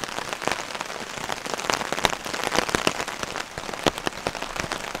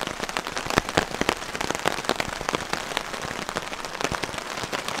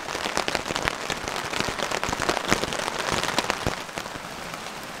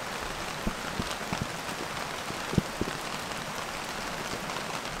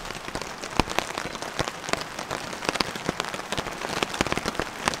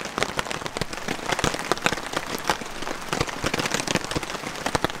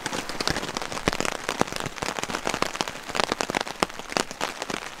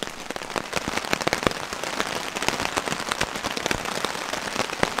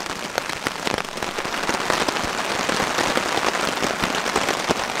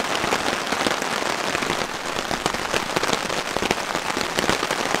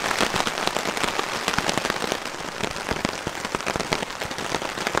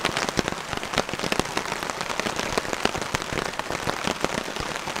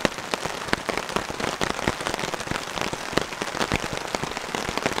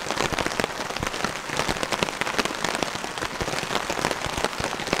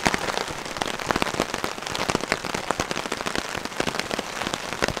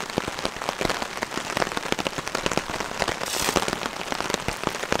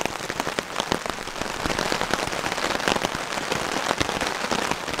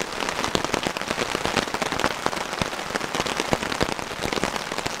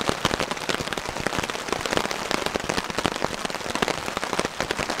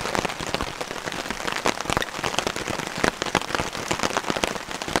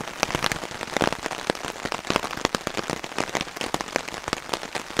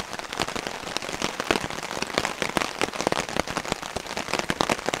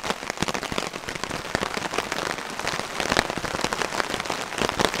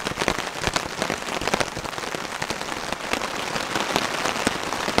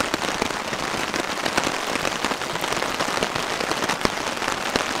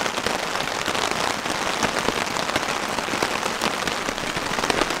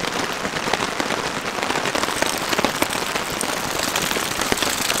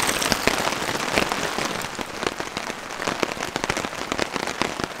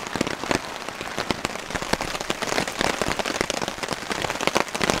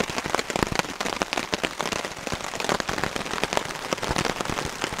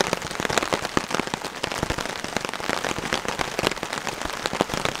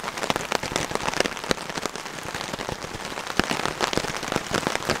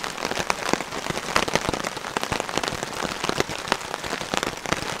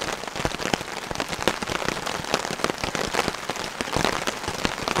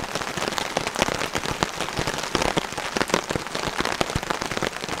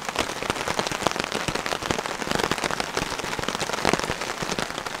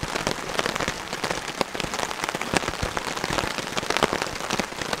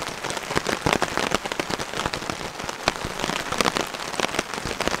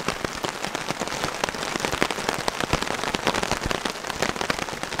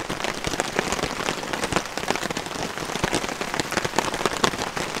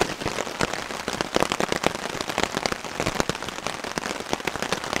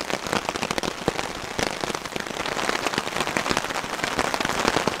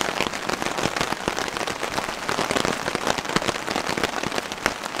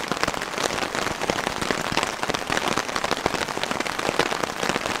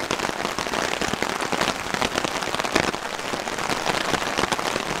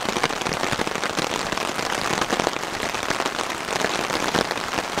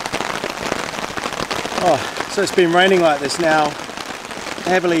 So it's been raining like this now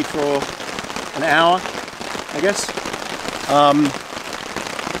heavily for an hour, I guess.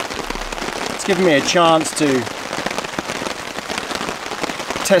 It's given me a chance to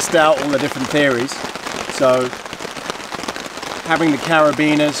test out all the different theories. So having the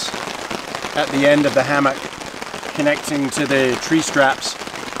carabiners at the end of the hammock connecting to the tree straps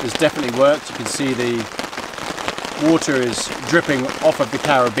has definitely worked. You can see the water is dripping off of the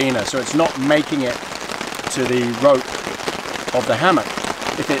carabiner, so it's not making it to the rope of the hammock.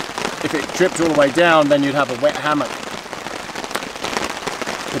 If it dripped all the way down, then you'd have a wet hammock.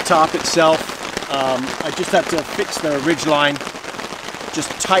 The tarp itself, I just had to fix the ridge line, just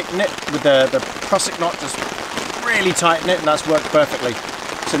tighten it with the prusik knot, just really tighten it, and that's worked perfectly.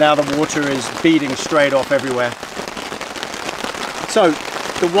 So now the water is beading straight off everywhere. So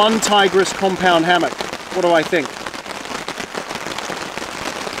the One Tigris compound hammock, what do I think?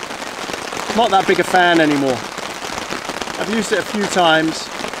 Not that big a fan anymore. I've used it a few times.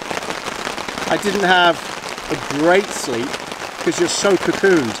 I didn't have a great sleep because you're so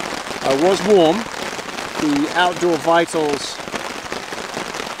cocooned. I was warm. The Outdoor Vitals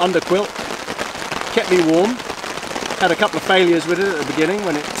underquilt kept me warm. Had a couple of failures with it at the beginning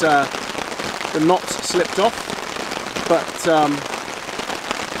when the knots slipped off, but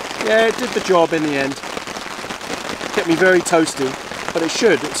yeah, it did the job in the end. Kept me very toasty, but it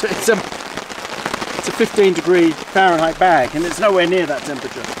should. It's a 15-degree Fahrenheit bag, and it's nowhere near that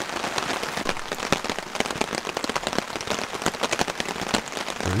temperature.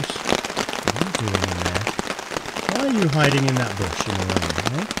 Bruce, what are you doing in there? Why are you hiding in that bush in the rain,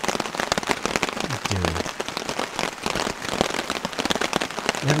 eh? What are you doing?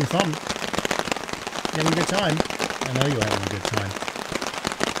 You having fun? You having a good time? I know you're having a good time.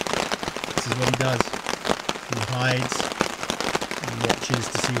 This is what he does. He hides and watches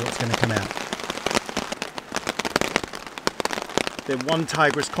to see what's going to come out. The One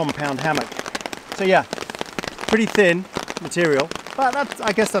Tigris compound hammock. So yeah, pretty thin material, but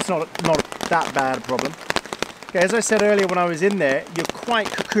I guess that's not that bad a problem. Okay, as I said earlier when I was in there, you're quite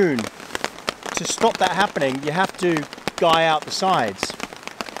cocooned. To stop that happening, you have to guy out the sides.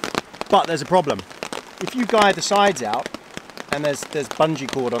 But there's a problem. If you guy the sides out, and there's bungee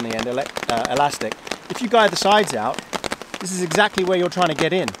cord on the end, elastic. If you guy the sides out, this is exactly where you're trying to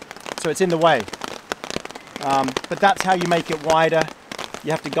get in. So it's in the way. But that's how you make it wider.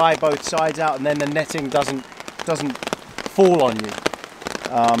 You have to guy both sides out, and then the netting doesn't fall on you.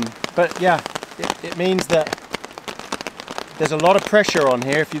 But yeah, it means that there's a lot of pressure on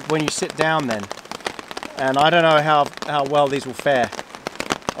here when you sit down then. And I don't know how well these will fare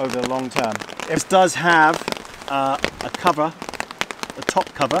over the long term. This does have a cover, a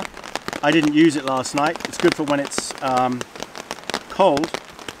top cover. I didn't use it last night. It's good for when it's cold.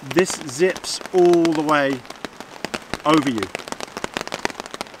 This zips all the way over you.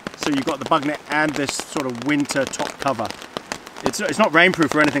 So you've got the bug net and this sort of winter top cover. It's not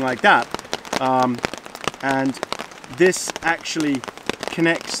rainproof or anything like that. And this actually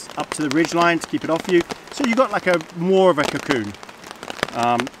connects up to the ridge line to keep it off you. So you've got like more of a cocoon.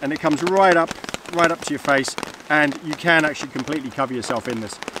 And it comes right up to your face, and you can actually completely cover yourself in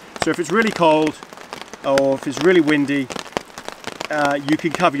this. So if it's really cold or if it's really windy, you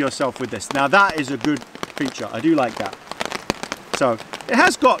can cover yourself with this. Now that is a good feature. I do like that. So it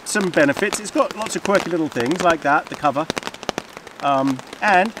has got some benefits. It's got lots of quirky little things like that, the cover,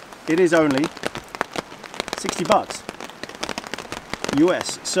 and it is only 60 bucks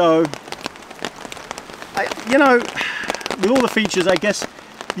US. So you know, with all the features, I guess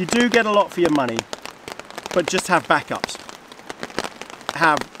you do get a lot for your money, but just have backups.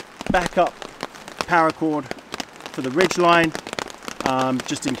 Have backup paracord for the ridge line,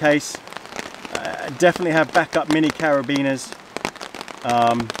 just in case. Definitely have backup mini carabiners,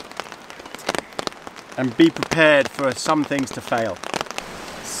 and be prepared for some things to fail.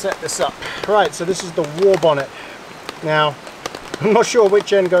 Set this up. Right, so this is the war bonnet. Now, I'm not sure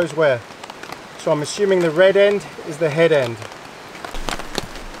which end goes where. So I'm assuming the red end is the head end.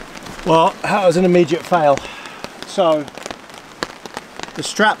 Well, that was an immediate fail. So the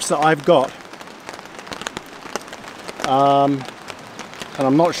straps that I've got, and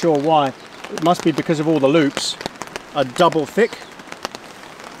I'm not sure why, it must be because of all the loops, are double thick,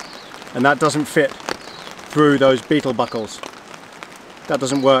 and that doesn't fit through those beetle buckles. That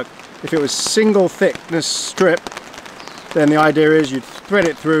doesn't work. If it was single thickness strip, then the idea is you'd thread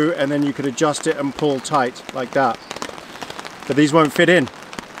it through and then you could adjust it and pull tight like that. But these won't fit in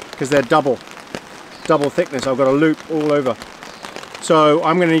because they're double thickness. I've got a loop all over. So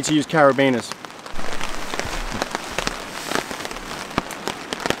I'm going to need to use carabiners.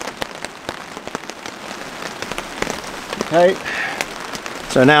 Okay,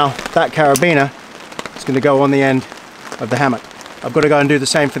 so now that carabiner is going to go on the end of the hammock. I've got to go and do the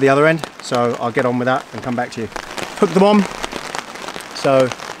same for the other end, so I'll get on with that and come back to you. Hook them on. So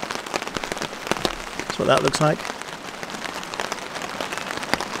that's what that looks like.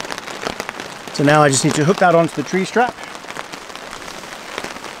 So now I just need to hook that onto the tree strap.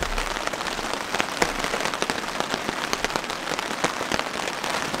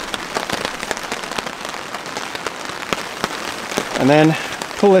 And then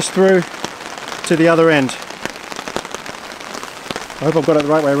pull this through to the other end. I hope I've got it the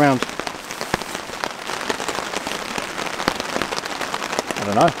right way around. I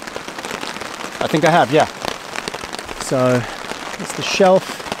don't know. I think I have, yeah. So that's the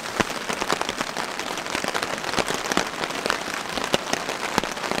shelf.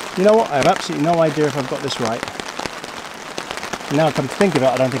 You know what? I have absolutely no idea if I've got this right. Now I come to think of it,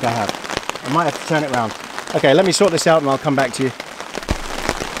 I don't think I have. I might have to turn it around. Okay, let me sort this out and I'll come back to you.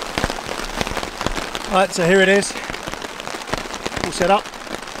 Alright, so here it is. All set up.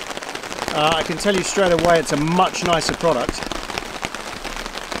 I can tell you straight away it's a much nicer product.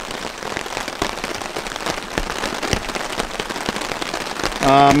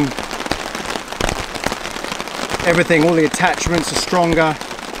 Everything, all the attachments are stronger.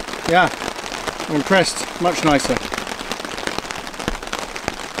 Yeah, I'm impressed. Much nicer.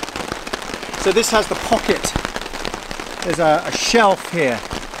 So this has the pocket. There's a shelf here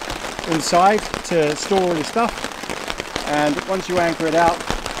inside to store all your stuff. And once you anchor it out,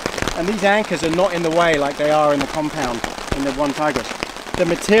 and these anchors are not in the way like they are in the compound in the One Tigris. The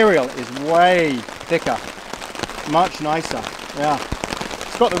material is way thicker, much nicer. Yeah,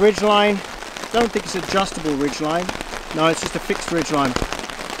 it's got the ridge line. Don't think it's adjustable ridge line. No, it's just a fixed ridge line.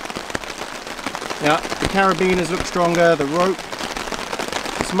 Yeah, the carabiners look stronger. The rope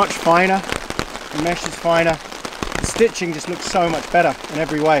is much finer. The mesh is finer. The stitching just looks so much better in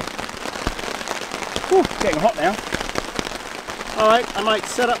every way. Whew, getting hot now. Alright, I might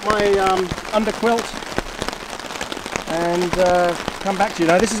set up my underquilt and come back to you.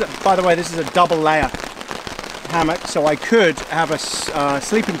 Now this is, by the way, this is a double layer hammock, so I could have a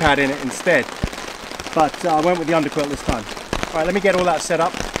sleeping pad in it instead, but I went with the underquilt this time. Alright, let me get all that set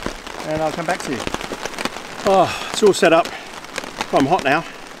up and I'll come back to you. Oh, it's all set up. Oh, I'm hot now.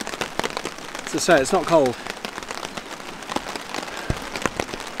 As I say, it's not cold.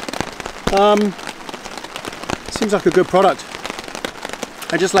 Seems like a good product.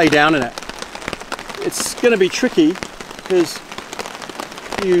 I just lay down in it. It's going to be tricky because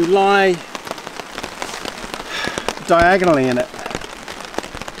you lie diagonally in it,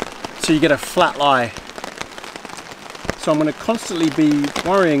 so you get a flat lie. So I'm going to constantly be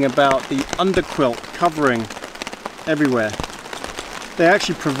worrying about the underquilt covering everywhere. They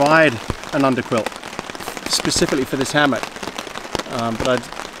actually provide an underquilt specifically for this hammock, but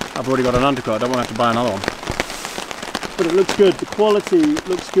I've already got an underquilt. I don't want to have to buy another one. But it looks good. The quality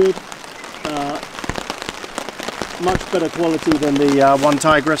looks good. Much better quality than the One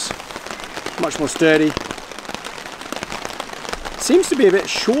Tigris. Much more sturdy. Seems to be a bit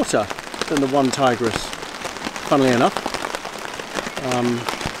shorter than the One Tigris, funnily enough.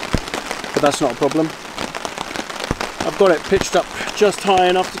 But that's not a problem. I've got it pitched up just high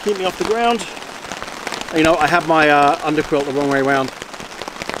enough to keep me off the ground. You know, I have my underquilt the wrong way around,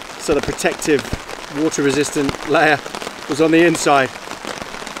 so the protective, water-resistant layer was on the inside.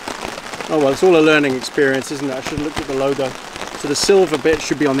 Oh well, it's all a learning experience, isn't it? I should have looked at the logo. So the silver bit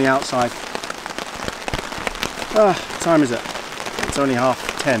should be on the outside. What time is it? It's only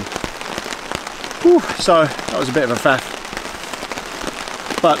 10:30. Whew, so that was a bit of a faff.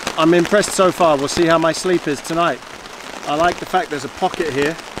 But I'm impressed so far. We'll see how my sleep is tonight. I like the fact there's a pocket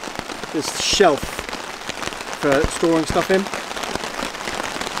here, this shelf for storing stuff in.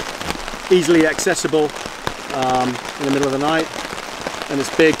 Easily accessible in the middle of the night, and it's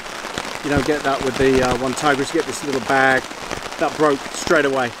big. You don't get that with the One Tigris. You get this little bag that broke straight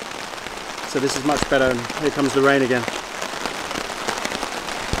away. So this is much better, and here comes the rain again.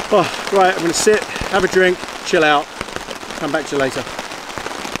 Oh, right, I'm going to sit, have a drink, chill out, come back to you later.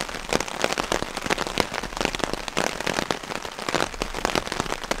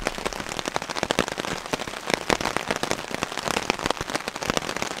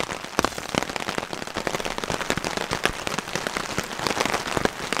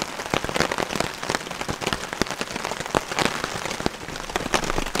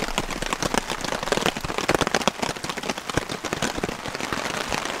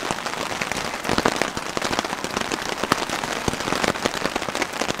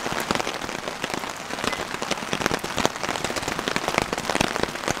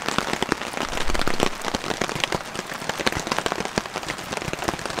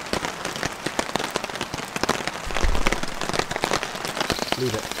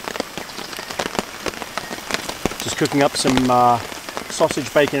 leave it. Just cooking up some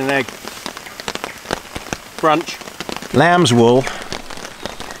sausage, bacon and egg brunch. Lamb's wool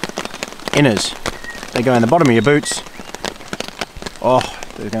inners. They go in the bottom of your boots. Oh,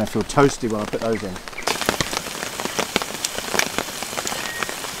 they're going to feel toasty when I put those in.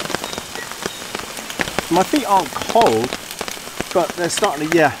 My feet aren't cold, but they're starting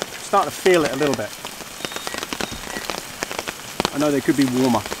to, starting to feel it a little bit. I know they could be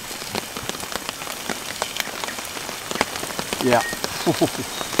warmer. Yeah.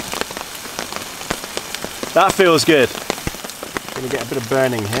 That feels good. Gonna get a bit of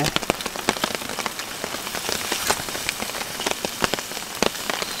burning here.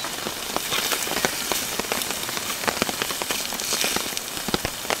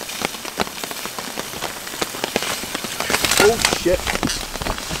 Oh shit.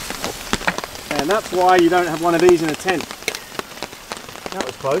 And that's why you don't have one of these in a tent. That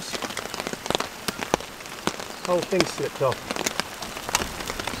was close. The whole thing slipped off.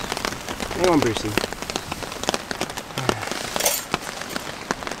 Hang on, Brucey.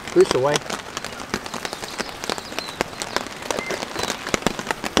 Bruce away.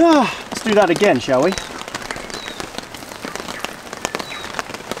 Let's do that again, shall we?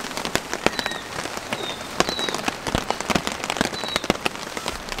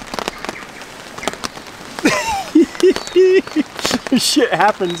 Shit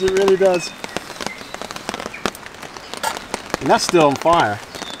happens, it really does. And that's still on fire.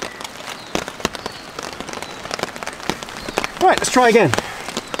 Right, let's try again.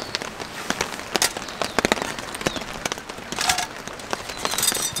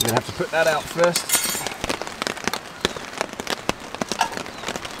 I'm gonna have to put that out first.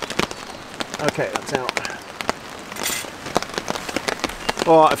 Okay, that's out.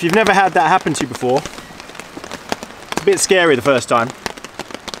 Well, if you've never had that happen to you before, it's a bit scary the first time.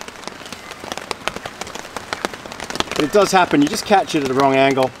 But it does happen, you just catch it at the wrong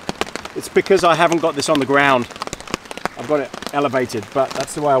angle. It's because I haven't got this on the ground. I've got it elevated, but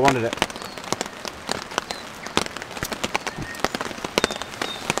that's the way I wanted it.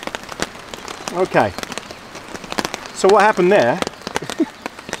 Okay, so what happened there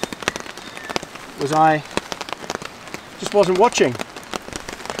was I just wasn't watching.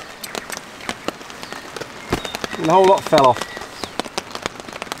 And the whole lot fell off.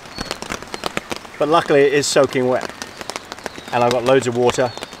 But luckily it is soaking wet. And I've got loads of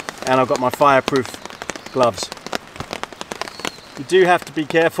water. And I've got my fireproof gloves. You do have to be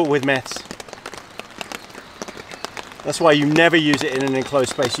careful with meths. That's why you never use it in an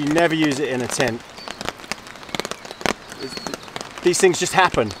enclosed space. You never use it in a tent. These things just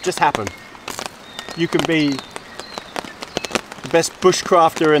happen. You can be the best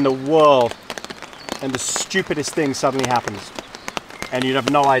bushcrafter in the world and the stupidest thing suddenly happens. And you'd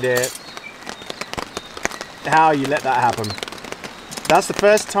have no idea how you let that happen. That's the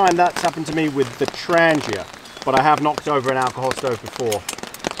first time that's happened to me with the Trangia, but I have knocked over an alcohol stove before.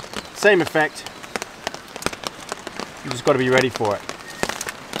 Same effect. You just got to be ready for it.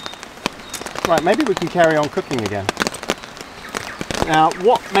 Right, maybe we can carry on cooking again. Now,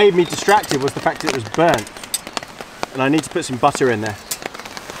 what made me distracted was the fact that it was burnt. And I need to put some butter in there.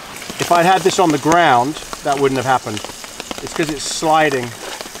 If I'd had this on the ground, that wouldn't have happened. It's because it's sliding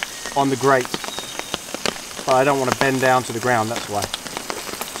on the grate. But I don't want to bend down to the ground, that's why.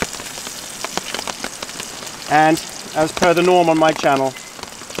 And, as per the norm on my channel,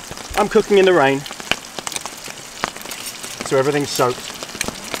 I'm cooking in the rain. So everything's soaked.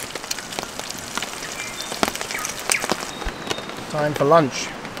 Time for lunch.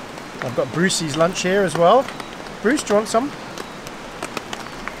 I've got Brucey's lunch here as well. Bruce, do you want some?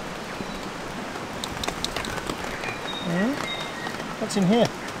 What's in here?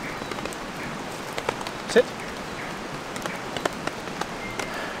 Sit.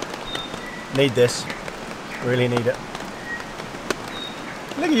 Need this. Really need it.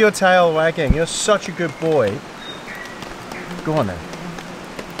 Look at your tail wagging. You're such a good boy. Go on then.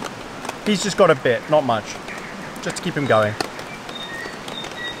 He's just got a bit, not much. Just to keep him going.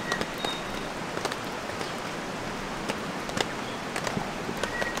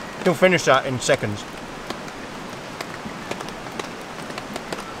 He'll finish that in seconds.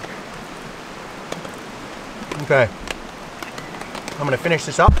 Okay. I'm going to finish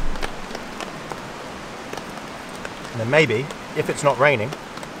this up. And then maybe, if it's not raining,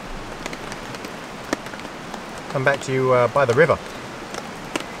 come back to you by the river.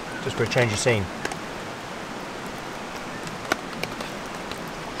 Just for a change of scene.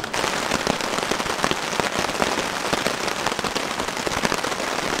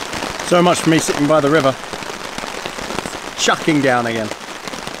 So much for me sitting by the river. Chucking down again.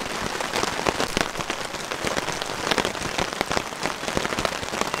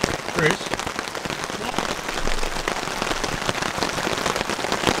 Bruce.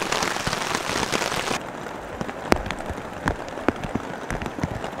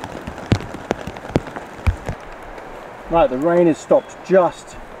 Right, the rain has stopped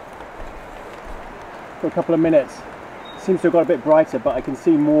just for a couple of minutes. It seems to have got a bit brighter, but I can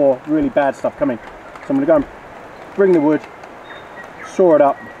see more really bad stuff coming. So I'm going to go and bring the wood, saw it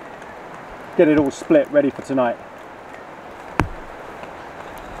up, get it all split, ready for tonight.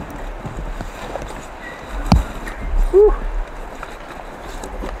 Whew.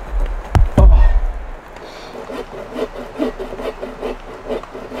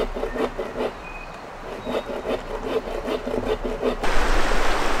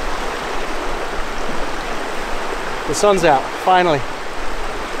 The sun's out, finally.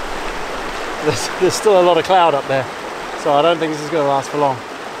 There's still a lot of cloud up there, so I don't think this is going to last for long.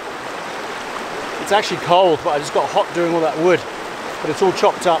 It's actually cold, but I just got hot doing all that wood. But it's all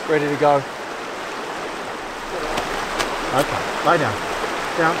chopped up, ready to go. Okay, lie down.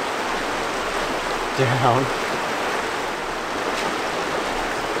 Down. Down.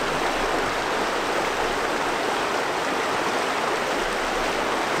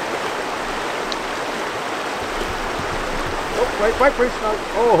 Wait, Bruce, no.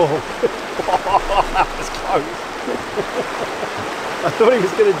 Oh, that was close. I thought he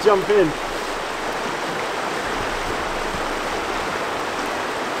was going to jump in.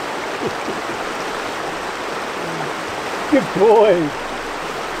 Good boy.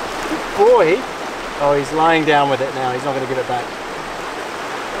 Good boy. Oh, he's lying down with it now. He's not going to give it back.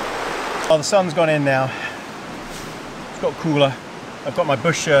 Oh, the sun's gone in now. It's got cooler. I've got my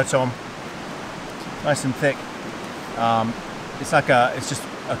bush shirt on. Nice and thick. It's just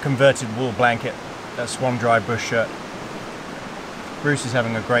a converted wool blanket, that Swanndri bush shirt. Bruce is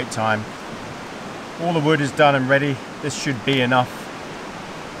having a great time. All the wood is done and ready. This should be enough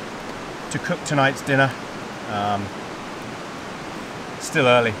to cook tonight's dinner. It's still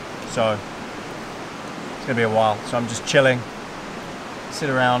early, so it's gonna be a while. So I'm just chilling, sit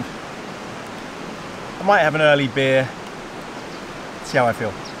around. I might have an early beer, see how I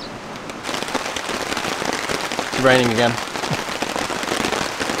feel. It's raining again.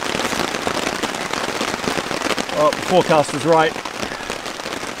 Well, the forecast was right.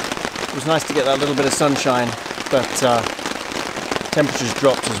 It was nice to get that little bit of sunshine, but temperatures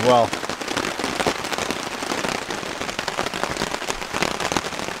dropped as well.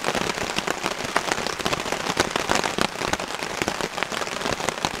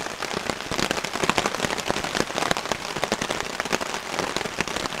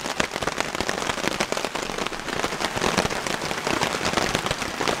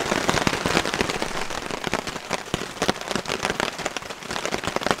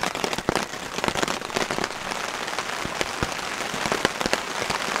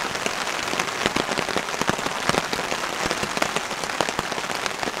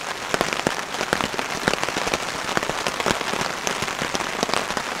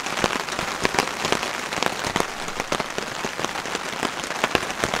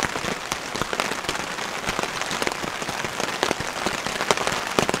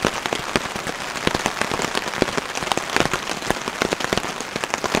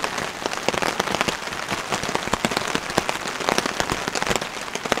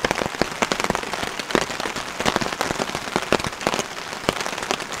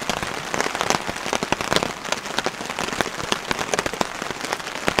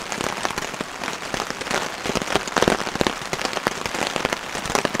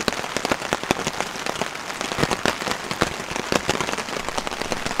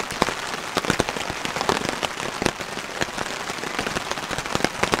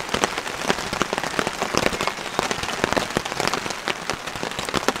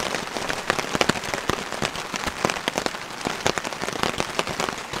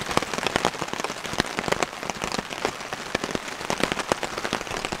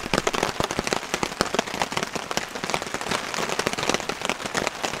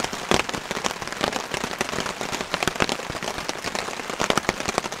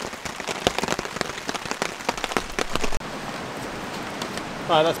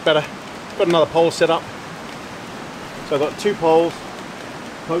 Alright, that's better. Got another pole set up. So I've got two posts.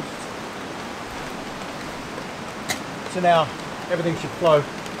 So now everything should flow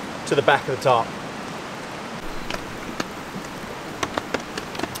to the back of the tarp.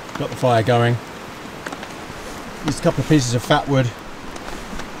 Got the fire going. Used a couple of pieces of fat wood.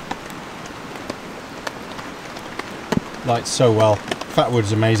 Lights so well. Fat wood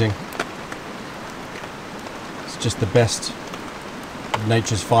is amazing. It's just the best of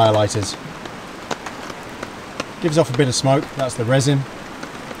nature's fire lighters. Gives off a bit of smoke, that's the resin.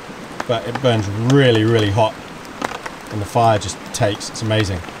 but it burns really, really hot, and the fire just takes. It's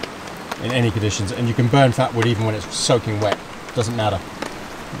amazing in any conditions, and you can burn fat wood even when it's soaking wet. Doesn't matter.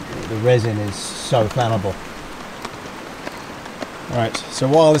 The resin is so flammable. Right, so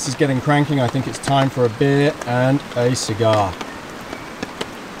while this is getting cranking, I think it's time for a beer and a cigar.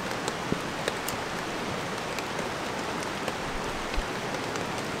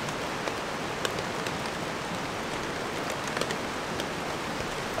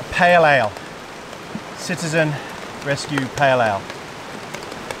 A pale ale. Citizen Rescue Pale Ale.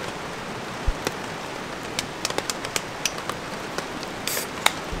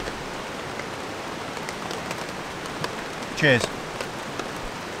 Cheers.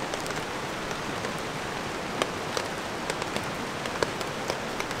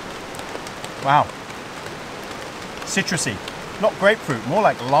 Wow. Citrusy. Not grapefruit, more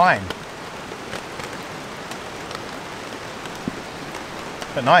like lime.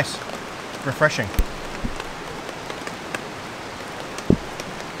 But nice. Refreshing.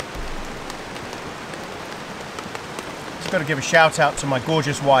 Just got to give a shout out to my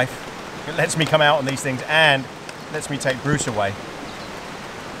gorgeous wife. It lets me come out on these things and lets me take Bruce away.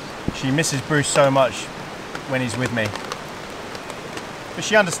 She misses Bruce so much when he's with me. But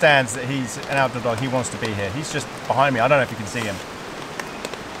she understands that he's an outdoor dog. He wants to be here. He's just behind me. I don't know if you can see him.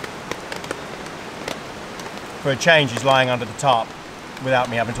 For a change, he's lying under the tarp without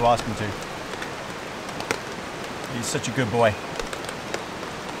me having to ask him to. He's such a good boy.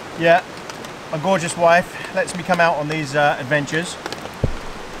 Yeah, my gorgeous wife lets me come out on these adventures.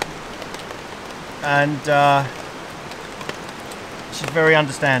 And she's very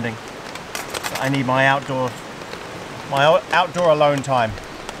understanding. I need my outdoor alone time.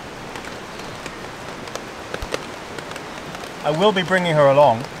 I will be bringing her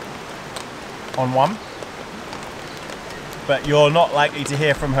along on one, but you're not likely to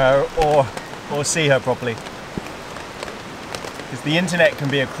hear from her or see her properly, because the internet can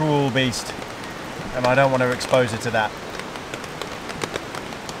be a cruel beast, and I don't want to expose her to that.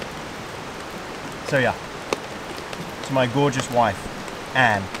 So yeah, to my gorgeous wife,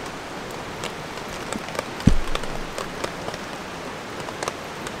 Anne.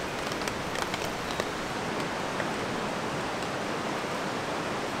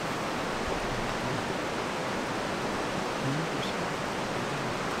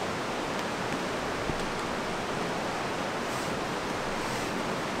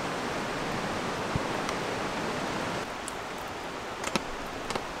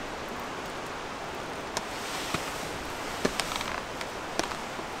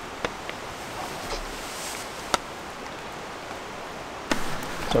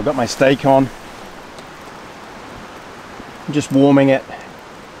 So I've got my steak on. I'm just warming it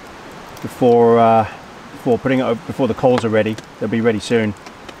before putting it over, before the coals are ready. They'll be ready soon.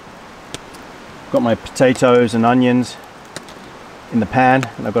 Got my potatoes and onions in the pan,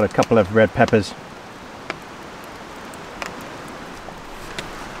 and I've got a couple of red peppers.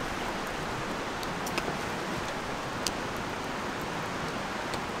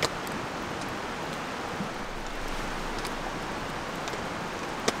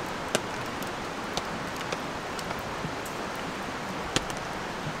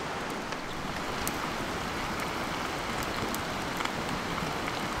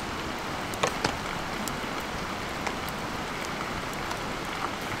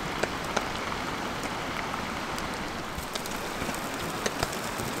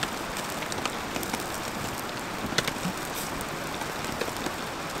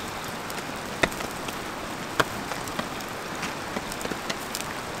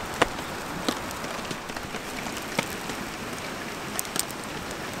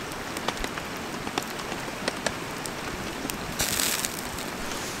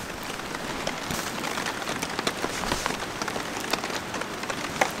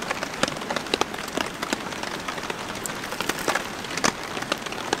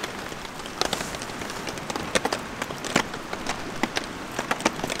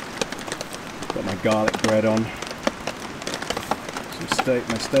 Got my garlic bread on, some steak,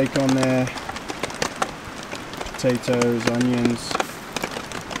 my steak on there, potatoes, onions,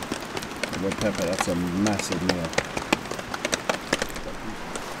 red pepper. That's a massive meal.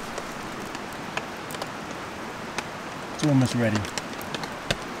 It's almost ready.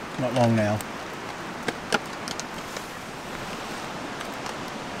 Not long now.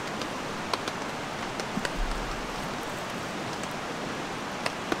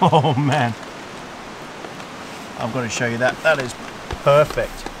 Oh man, I've got to show you that. That is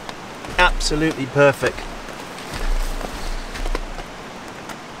perfect. Absolutely perfect.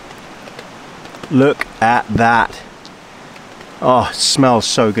 Look at that. Oh, it smells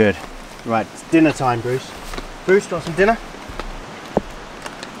so good. Right, it's dinner time, Bruce. Bruce, do you want some dinner?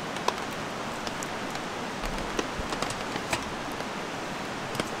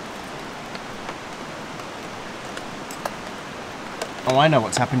 Oh, I know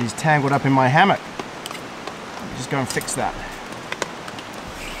what's happened. He's tangled up in my hammock. Let me just go and fix that.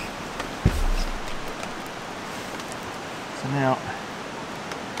 So now,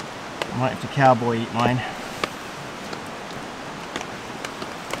 I might have to cowboy eat mine.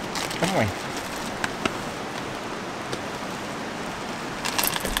 Anyway.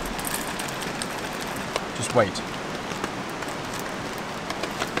 Just wait.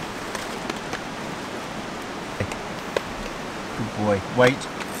 Good boy. Wait.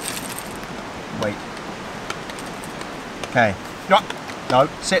 Wait. Okay. No. No.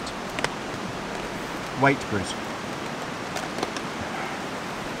 Sit. Wait, Bruce.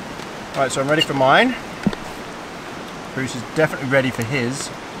 Alright, so I'm ready for mine. Bruce is definitely ready for his.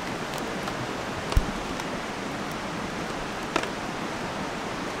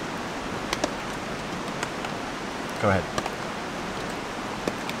 Go ahead.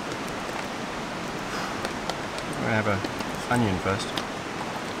 I'm going to have an onion first.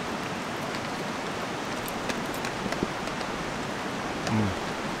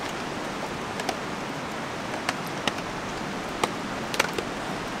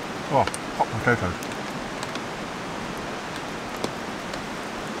 Oh, hot potatoes.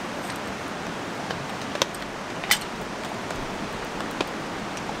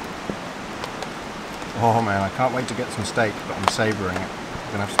 Oh man, I can't wait to get some steak, but I'm savouring it.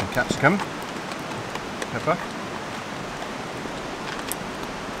 I'm going to have some capsicum, pepper.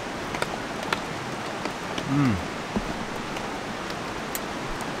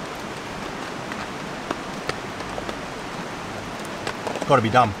 It's got to be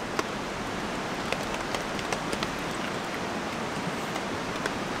done.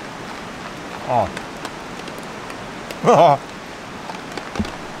 Oh. Oh.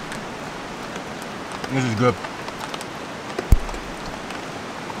 This is good.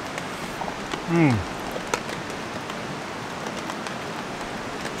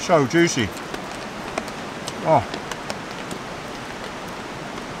 So juicy. Oh.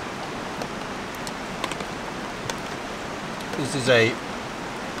 This is a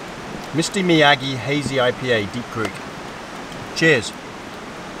Misty Miyagi Hazy IPA, Deep Creek. Cheers.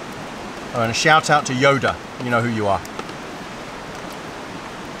 Oh, and a shout out to Yoda. You know who you are.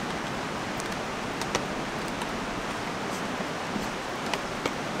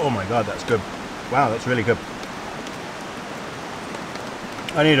 Oh my god, that's good. Wow, that's really good.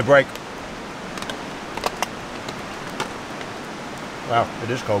 I need a break. Wow, it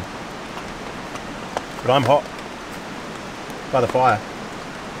is cold. But I'm hot. By the fire.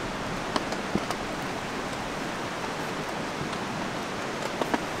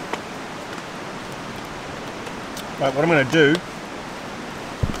 Right, what I'm going to do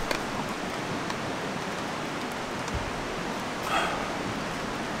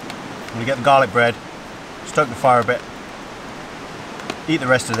I'm going to get the garlic bread, stoke the fire a bit, eat the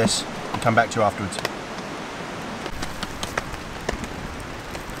rest of this and come back to you afterwards.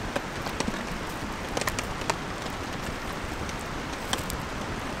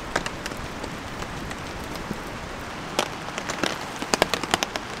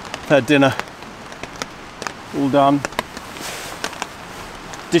 Had dinner, all done,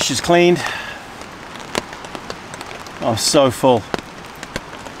 dishes cleaned. I'm so full.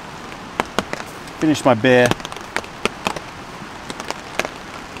 Finished my beer.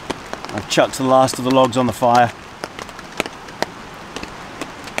 I've chucked the last of the logs on the fire.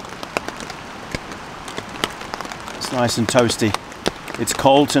 It's nice and toasty. It's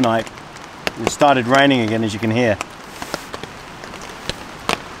cold tonight. It started raining again, as you can hear.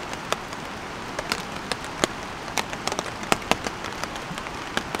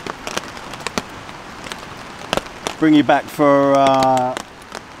 Bring you back for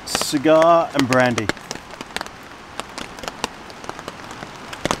cigar and brandy.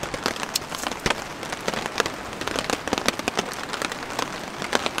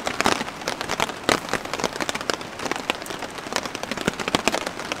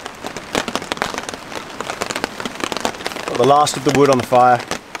 Got the last of the wood on the fire.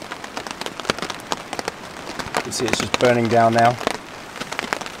 You can see it's just burning down now.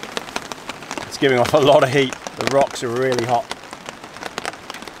 It's giving off a lot of heat. The rocks are really hot.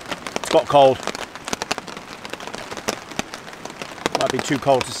 It's got cold. Might be too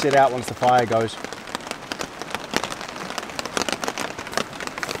cold to sit out once the fire goes.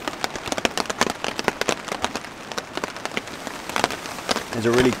 There's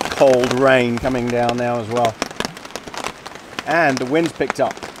a really cold rain coming down now as well. And the wind's picked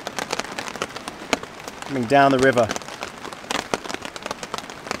up. coming down the river.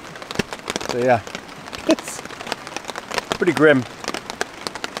 So yeah, it's pretty grim.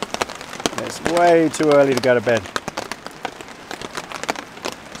 It's way too early to go to bed.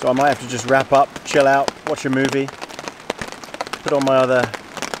 So I might have to just wrap up, chill out, watch a movie, put on my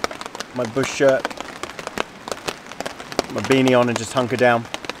bush shirt, my beanie on and just hunker down.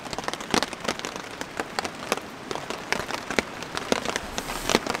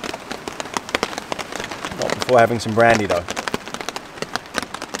 Not before having some brandy though.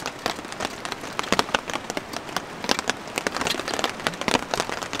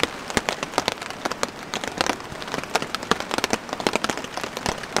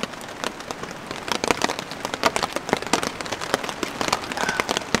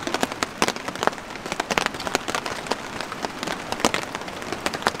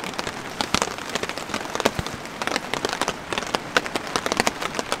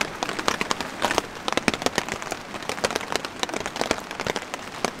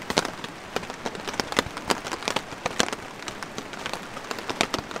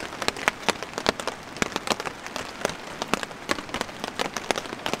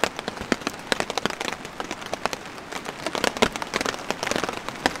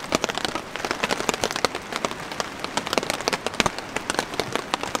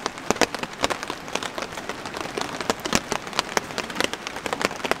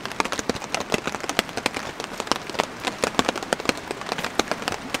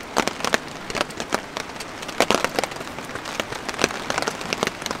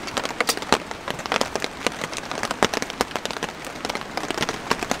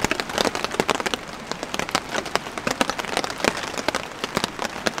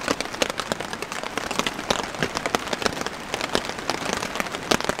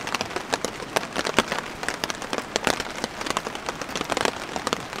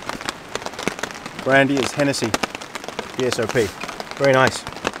 Brandy is Hennessy, VSOP. Very nice.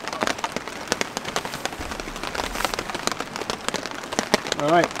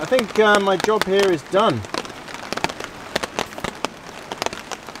 Alright, I think my job here is done.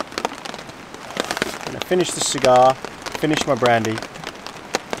 I'm going to finish the cigar, finish my brandy.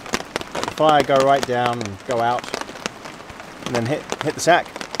 Let the fire go right down and go out. And then hit the sack.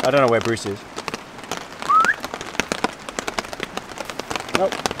 I don't know where Bruce is.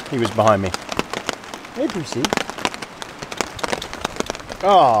 Nope, he was behind me. Hey, Brucey.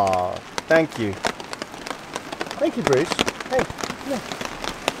 Oh, thank you. Thank you, Bruce. Hey, come here.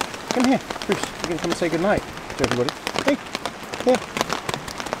 Come here, Bruce. You're going to come and say goodnight to everybody. Hey, here.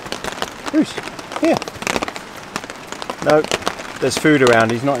 Bruce, here. No, there's food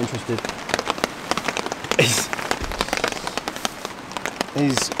around. He's not interested.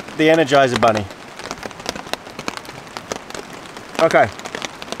 He's the Energizer Bunny. Okay.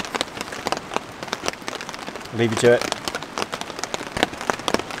 Leave you to it.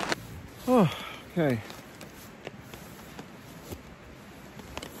 Oh, okay.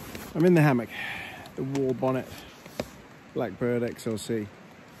 I'm in the hammock. The wall bonnet. Blackbird XLC.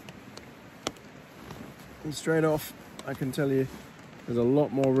 And straight off, I can tell you, there's a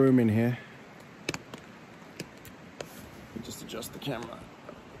lot more room in here. Let me just adjust the camera.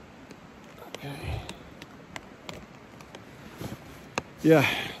 Okay. Yeah,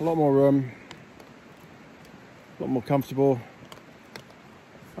 a lot more room. A lot more comfortable.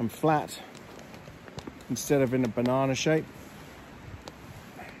 I'm flat instead of in a banana shape.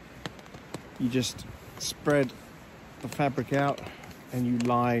 You just spread the fabric out and you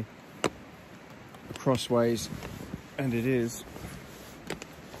lie crossways, and it is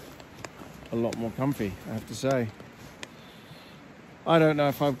a lot more comfy, I have to say. I don't know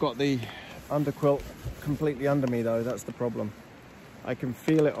if I've got the underquilt completely under me though, that's the problem. I can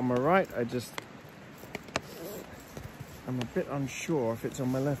feel it on my right, I'm a bit unsure if it's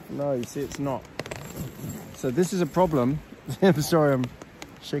on my left. No, you see it's not. So this is a problem. I'm sorry, I'm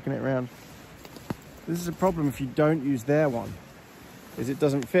shaking it around. This is a problem if you don't use their one, is it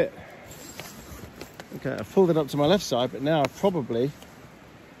doesn't fit. Okay, I've pulled it up to my left side, but now I've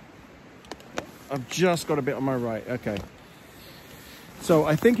just got a bit on my right. Okay. So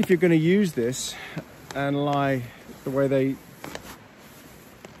I think if you're going to use this and lie the way they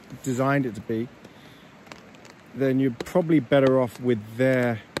designed it to be, then you're probably better off with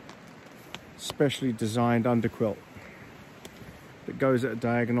their specially designed underquilt that goes at a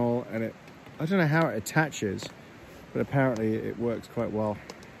diagonal, and I don't know how it attaches, but apparently it works quite well.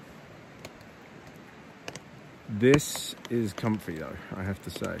 This is comfy though, I have to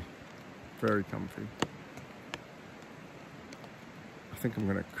say. Very comfy. I think I'm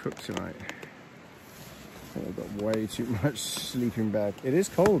gonna cook tonight. I think I've got way too much sleeping bag. It is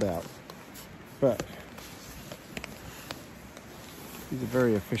cold out, but These are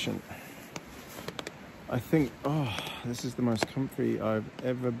very efficient. I think, oh, this is the most comfy I've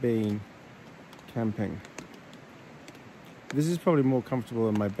ever been camping. This is probably more comfortable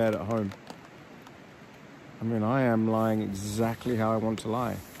than my bed at home. I mean, I am lying exactly how I want to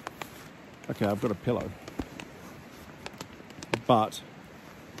lie. Okay, I've got a pillow. But,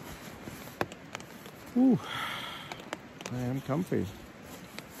 ooh, I am comfy.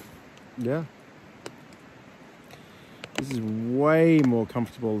 Yeah. This is way more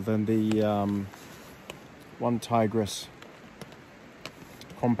comfortable than the One Tigress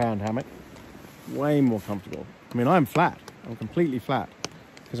compound hammock. Way more comfortable. I mean, I'm flat. I'm completely flat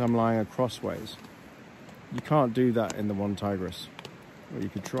because I'm lying crossways. You can't do that in the One Tigress. Well, you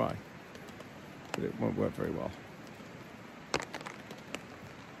could try, but it won't work very well.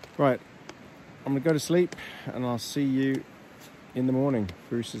 Right, I'm gonna go to sleep and I'll see you in the morning.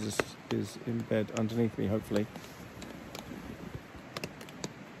 Bruce is in bed underneath me, hopefully.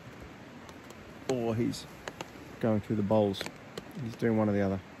 Or he's going through the bowls. He's doing one or the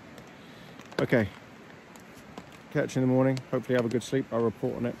other. Okay, catch you in the morning. Hopefully have a good sleep. I'll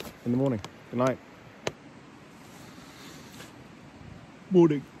report on it in the morning. Good night.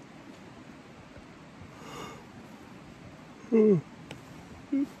 Morning. It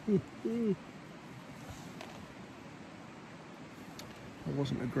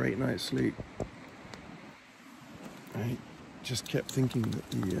wasn't a great night's sleep. I just kept thinking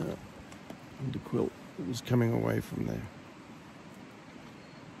that the underquilt was coming away from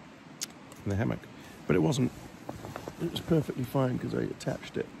the hammock, but it wasn't. It was perfectly fine because I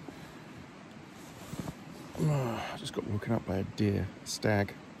attached it. Oh, I just got woken up by a deer, a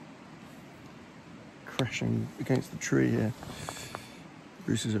stag, crashing against the tree here.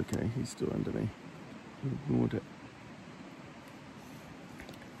 Bruce is okay, he's still under me. He ignored it.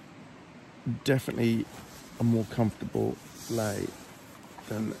 Definitely a more comfortable lay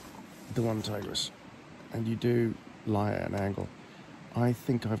than the One Tigress. And you do lie at an angle. I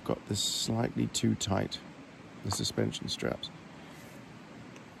think I've got this slightly too tight, the suspension straps.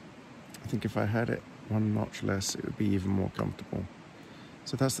 I think if I had it one notch less, it would be even more comfortable.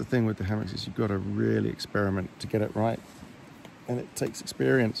 So that's the thing with the hammocks, is you've got to really experiment to get it right. And it takes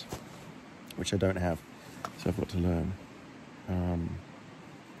experience, which I don't have. So I've got to learn.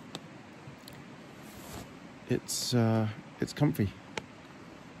 It's comfy.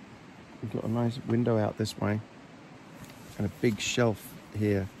 We've got a nice window out this way and a big shelf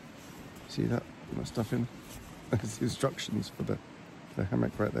here. See that? Put my stuff in. There's the instructions for the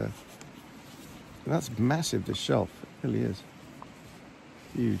hammock right there. And that's massive, this shelf. It really is.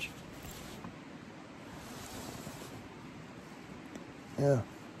 Huge. Yeah.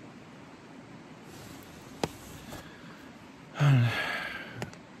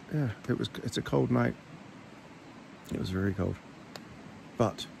 Yeah, it's a cold night. It was very cold.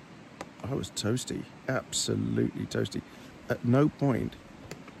 But I was toasty, absolutely toasty. At no point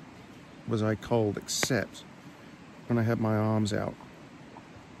was I cold except when I had my arms out,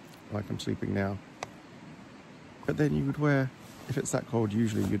 like I'm sleeping now. But then you would wear, if it's that cold,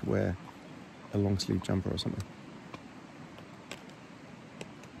 usually you'd wear a long sleeve jumper or something.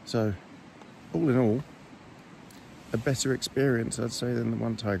 So, all in all, a better experience, I'd say, than the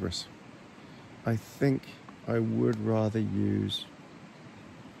One Tigress. I think I would rather use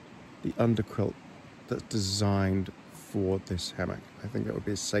the underquilt that's designed for this hammock. I think that would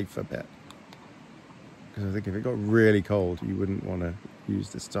be a safer bet. Because I think if it got really cold, you wouldn't want to use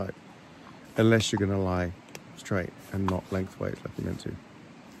this type. Unless you're going to lie straight and not lengthways like you're meant to.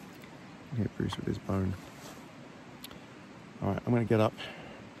 Here, Bruce with his bone. Alright, I'm going to get up,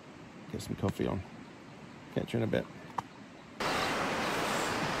 get some coffee on. Catch you in a bit.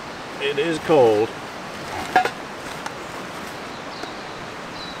 It is cold.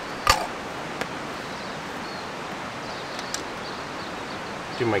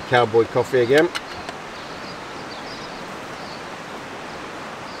 Do my cowboy coffee again.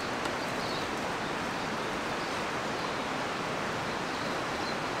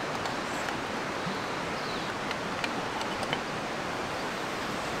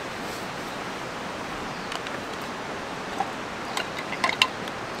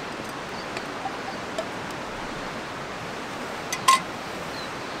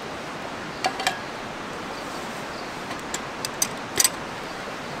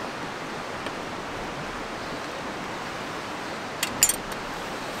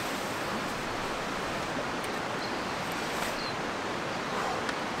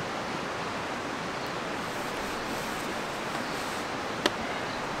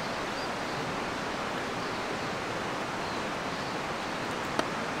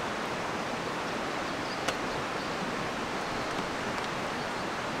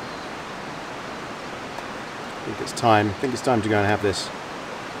 I think it's time to go and have this.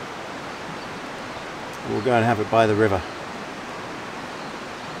 We'll go and have it by the river.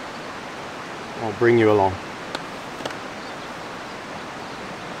 I'll bring you along.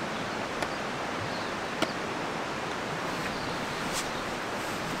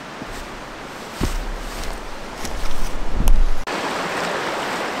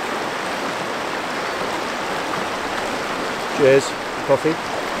 Cheers, coffee.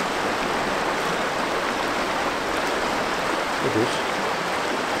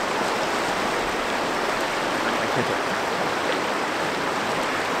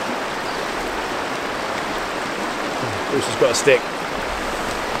 Bruce has got a stick.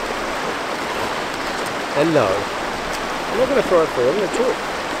 Hello. I'm not going to throw it for you, I'm going to talk.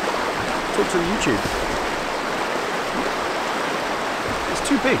 Talk to YouTube. It's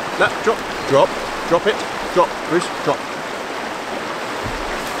too big. Drop it. Drop, Bruce, drop.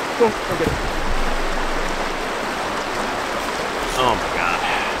 Go on, I'll get it. Oh my god.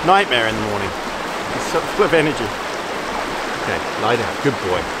 Nightmare in the morning. It's so full of energy. Okay, lie down. Good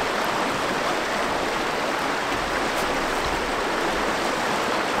boy.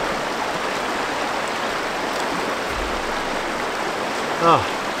 Oh,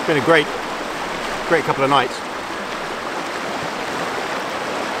 it's been a great couple of nights.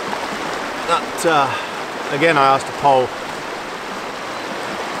 That, again, I asked a poll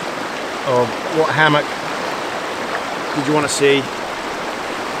of what hammock did you want to see,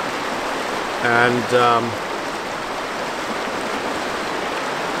 and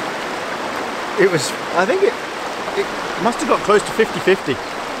it was, I think it must have got close to 50-50,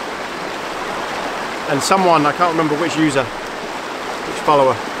 and someone, I can't remember which user, which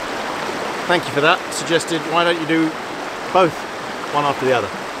follower, thank you for that, suggested why don't you do both, one after the other.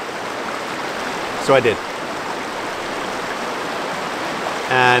 So I did.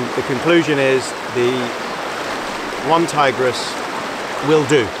 And the conclusion is the one Tigris will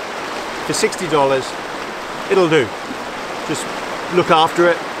do. For $60, it'll do. Just look after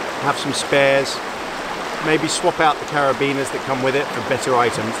it, have some spares, maybe swap out the carabiners that come with it for better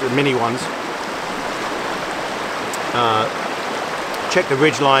items, the mini ones. Check the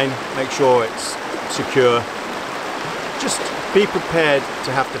ridge line, make sure it's secure. Just be prepared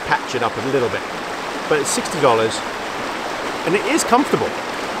to have to patch it up a little bit. But it's $60 and it is comfortable.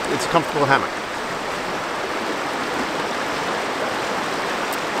 It's a comfortable hammock.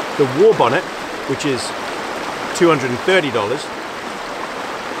 The war bonnet, which is $230,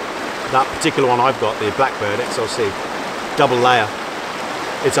 that particular one I've got, the Blackbird XLC, double layer,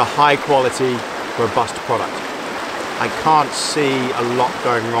 it's a high quality, robust product. I can't see a lot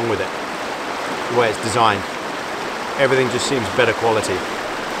going wrong with it, the way it's designed. Everything just seems better quality.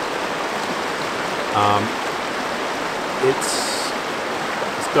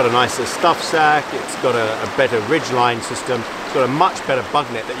 It's got a nicer stuff sack, it's got a better ridgeline system, it's got a much better bug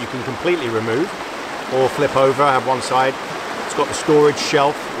net that you can completely remove or flip over, have one side. It's got the storage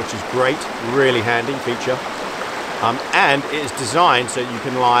shelf, which is great, really handy feature. And it is designed so you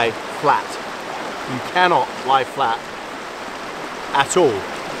can lie flat. You cannot lie flat at all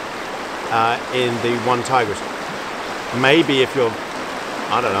in the one Tigris. Maybe if you're,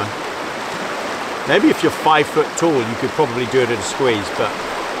 I don't know, maybe if you're 5 foot tall, you could probably do it at a squeeze, but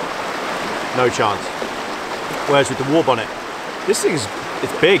no chance. Whereas with the war bonnet, this thing it's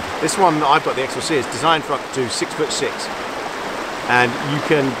big. This one that I've got, the XLC, is designed for up to 6'6", and you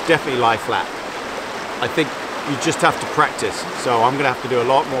can definitely lie flat. I think you just have to practice. So I'm going to have to do a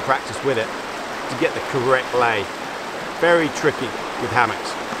lot more practice with it to get the correct lay. Very tricky with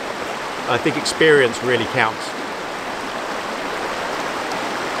hammocks. I think experience really counts.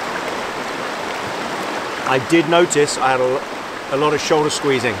 I did notice I had a lot of shoulder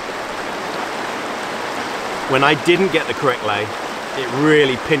squeezing. When I didn't get the correct lay, it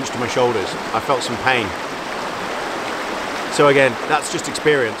really pinched my shoulders. I felt some pain. So again, that's just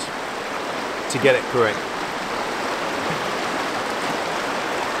experience to get it correct.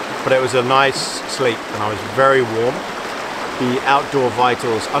 But it was a nice sleep and I was very warm. The Outdoor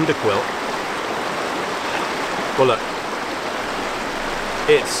Vitals underquilt, well look,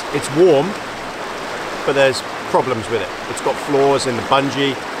 it's warm, but there's problems with it. It's got flaws in the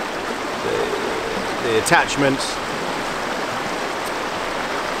bungee, the attachments.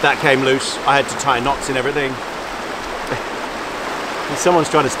 That came loose. I had to tie knots and everything. And someone's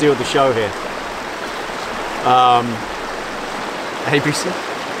trying to steal the show here. ABC?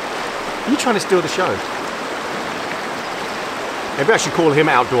 Are you trying to steal the show? Maybe I should call him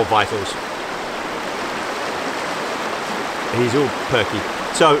Outdoor Vitals. He's all perky.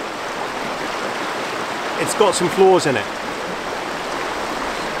 So, it's got some flaws in it.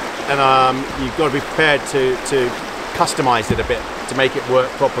 and you've got to be prepared to customize it a bit to make it work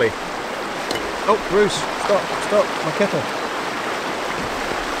properly. Oh, Bruce, stop, my kettle.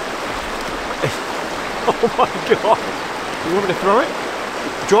 Oh my god! You want me to throw it?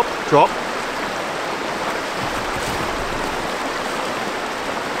 Drop.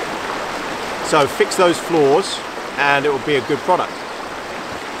 So fix those flaws and it will be a good product.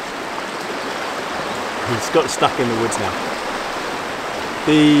 He's got stuck in the woods now.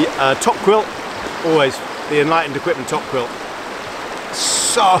 The top quilt, always the Enlightened Equipment top quilt.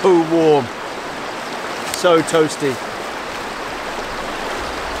 So warm, so toasty.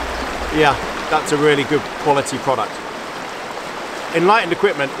 Yeah, that's a really good quality product. Enlightened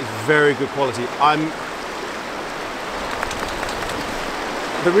Equipment is very good quality.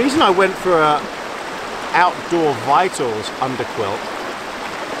 The reason I went for a Outdoor Vitals underquilt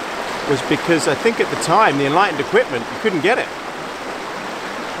was because I think at the time the Enlightened Equipment, you couldn't get it.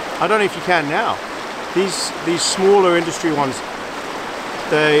 I don't know if you can now. These smaller industry ones,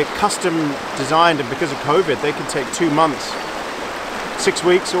 they're custom designed, and because of COVID they can take 2 months, 6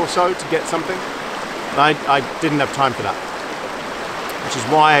 weeks or so to get something. I didn't have time for that, which is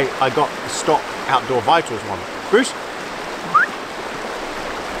why I got the stock Outdoor Vitals one. Bruce?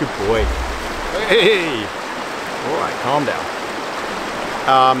 Good boy. Hey! Alright, calm down.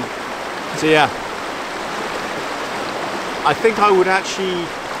 So yeah, I think I would actually,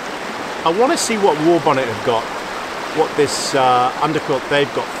 I want to see what Warbonnet have got, what this underquilt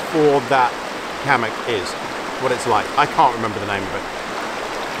they've got for that hammock is, what it's like. I can't remember the name of it.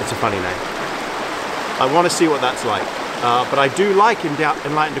 It's a funny name. I want to see what that's like. But I do like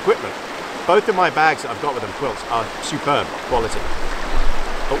Enlightened Equipment. Both of my bags that I've got with them quilts are superb quality.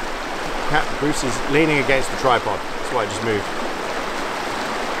 Oh, Bruce is leaning against the tripod. That's why I just moved.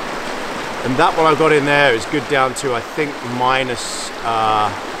 And that one I've got in there is good down to, I think, minus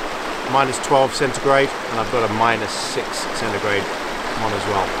 12 centigrade, and I've got a minus 6 centigrade one as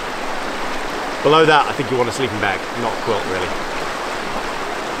well. Below that, I think you want a sleeping bag, not a quilt really.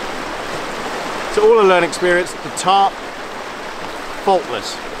 So all a learning experience. The tarp,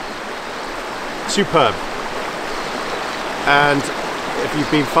 faultless, superb. And if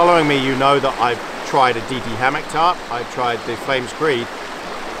you've been following me, you know that I've tried a DT hammock tarp. I've tried the Flames Creed.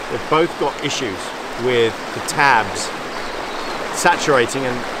 They've both got issues with the tabs saturating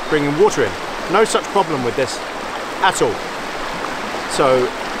and bringing water in. No such problem with this at all. So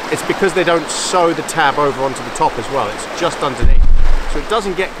it's because they don't sew the tab over onto the top as well. It's just underneath. So it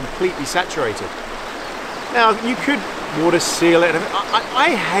doesn't get completely saturated. Now you could water seal it.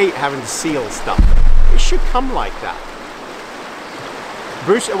 I hate having to seal stuff. It should come like that.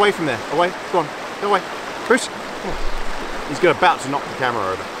 Bruce, away from there. Away. Go on. Go away. Bruce. Oh. He's about to knock the camera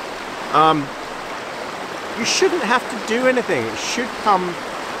over. You shouldn't have to do anything. It should come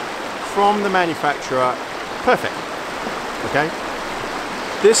from the manufacturer perfect. Okay?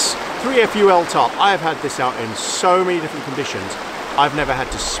 This 3F UL tarp, I have had this out in so many different conditions. I've never had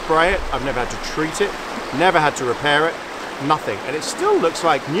to spray it, I've never had to treat it, never had to repair it, nothing. And it still looks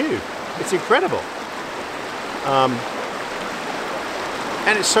like new. It's incredible.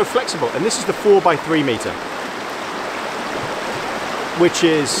 And it's so flexible. And this is the 4x3 meter, which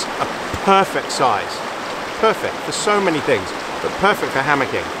is a perfect size. Perfect for so many things, but perfect for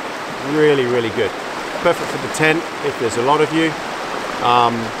hammocking. Really, really good. Perfect for the tent if there's a lot of you.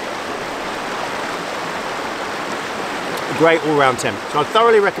 Great all-round tent. So I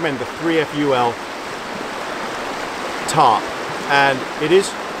thoroughly recommend the 3F UL tarp. And it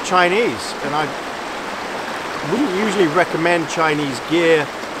is Chinese, and I wouldn't usually recommend Chinese gear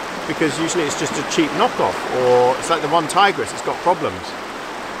because usually it's just a cheap knockoff, or it's like the one Tigris, it's got problems.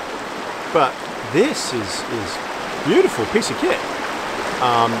 But this is beautiful piece of kit.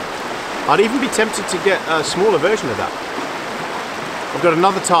 I'd even be tempted to get a smaller version of that. I've got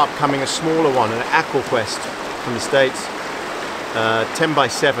another tarp coming, a smaller one, an AquaQuest from the States,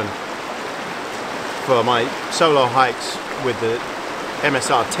 10x7 for my solo hikes with the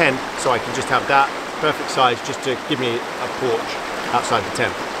MSR tent, so I can just have that perfect size just to give me a porch outside the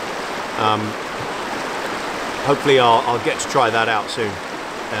tent. Hopefully I'll get to try that out soon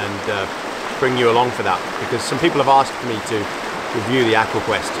and bring you along for that, because some people have asked me to review the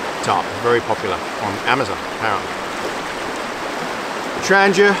AquaQuest tarp. It's very popular on Amazon apparently.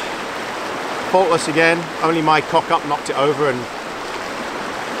 Trangia, faultless again. Only my cock up knocked it over and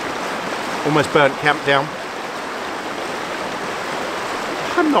almost burnt camp down.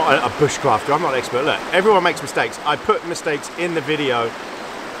 I'm not a bushcrafter, I'm not an expert. Look, everyone makes mistakes. I put mistakes in the video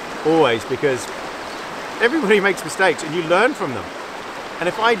always because everybody makes mistakes and you learn from them. And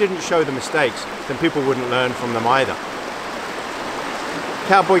if I didn't show the mistakes, then people wouldn't learn from them either.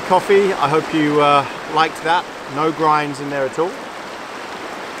 Cowboy coffee, I hope you liked that. No grinds in there at all.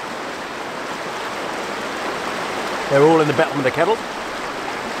 They're all in the bottom of the kettle.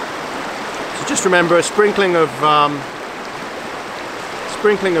 So just remember a sprinkling of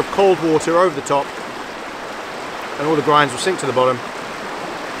cold water over the top, and all the grinds will sink to the bottom.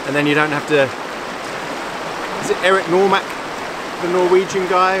 And then you don't have to. Is it Eric Normack, the Norwegian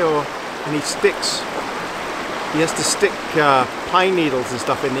guy, and he has to stick pine needles and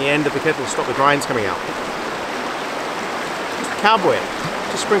stuff in the end of the kettle to stop the grinds coming out. Just cowboy it.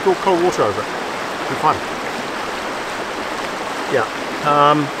 Just sprinkle cold water over it. It'll be fun. Yeah.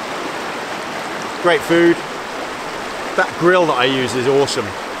 Great food. That grill that I use is awesome.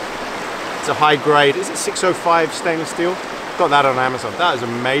 It's a high grade. Is it 605 stainless steel? Got that on Amazon. That is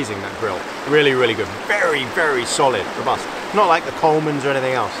amazing, that grill. Really, really good. Very, very solid, robust. Not like the Coleman's or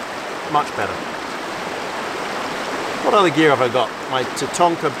anything else. Much better. What other gear have I got? My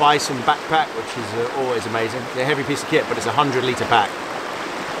Tatonka Bison backpack, which is always amazing. It's a heavy piece of kit, but it's a 100-litre pack.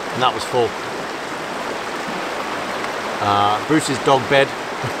 And that was full. Bruce's dog bed,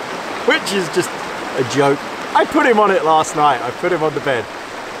 which is just a joke. I put him on it last night. I put him on the bed.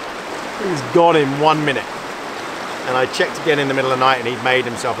 He's gone in 1 minute. And I checked again in the middle of the night and he'd made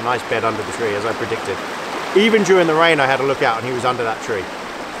himself a nice bed under the tree, as I predicted. Even during the rain I had a look out and he was under that tree.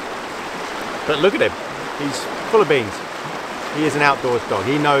 But look at him. He's full of beans. He is an outdoors dog.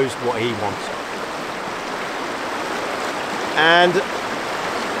 He knows what he wants. And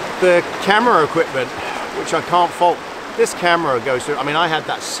the camera equipment, which I can't fault. This camera goes through, I mean, I had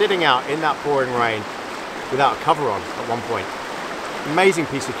that sitting out in that pouring rain without a cover on at one point. Amazing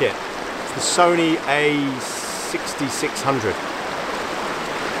piece of kit. It's the Sony A6600.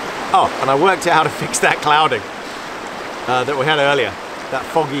 Oh, and I worked out how to fix that clouding that we had earlier. That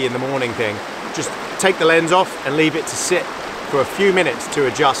foggy in the morning thing. Just take the lens off and leave it to sit for a few minutes to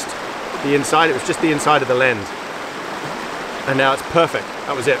adjust the inside. It was just the inside of the lens. And now it's perfect.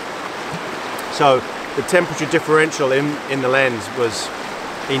 That was it. So the temperature differential in the lens was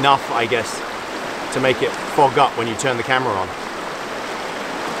enough, I guess, to make it fog up when you turn the camera on.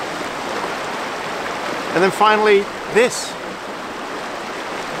 And then finally, this.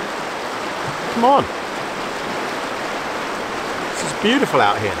 Come on. This is beautiful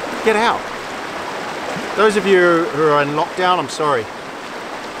out here. Get out. Those of you who are in lockdown, I'm sorry.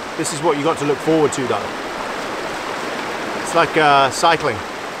 This is what you got to look forward to, though. It's like cycling.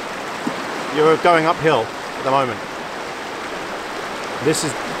 You're going uphill at the moment. This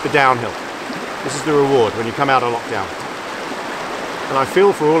is the downhill. This is the reward when you come out of lockdown. And I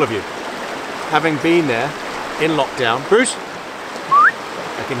feel for all of you. Having been there in lockdown. Bruce?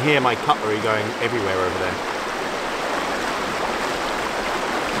 I can hear my cutlery going everywhere over there.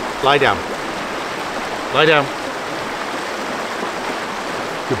 Lie down. Lie down.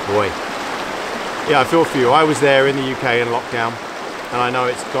 Good boy. Yeah, I feel for you. I was there in the UK in lockdown. And I know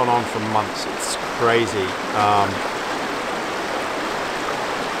it's gone on for months. It's crazy. I'm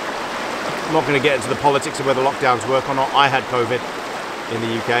not going to get into the politics of whether lockdowns work or not. I had COVID in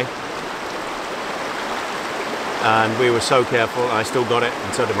the UK. And we were so careful, and I still got it,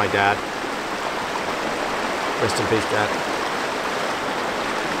 and so did my dad. Rest in peace, Dad.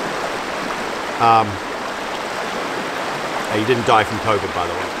 He didn't die from COVID, by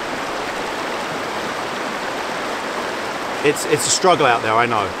the way. It's a struggle out there, I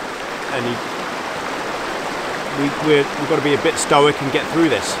know, and we've got to be a bit stoic and get through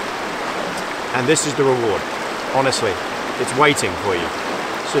this. And this is the reward. Honestly, it's waiting for you.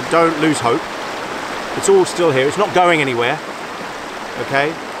 So don't lose hope. It's all still here. It's not going anywhere.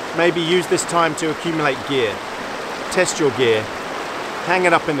 Okay? Maybe use this time to accumulate gear. Test your gear. Hang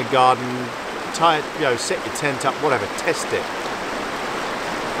it up in the garden. Tie it, set your tent up. Whatever. Test it.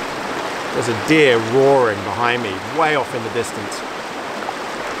 There's a deer roaring behind me, way off in the distance.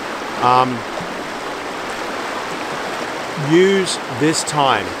 Use this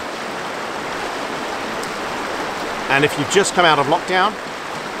time. And if you've just come out of lockdown,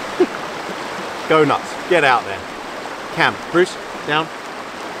 go nuts. Get out there. Camp. Bruce, down.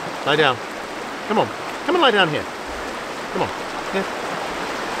 Lie down. Come on. Come and lie down here. Come on. Here.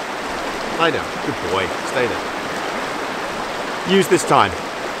 Lie down. Good boy. Stay there. Use this time.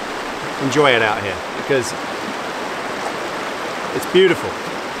 Enjoy it out here because it's beautiful.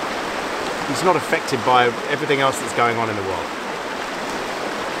 It's not affected by everything else that's going on in the world.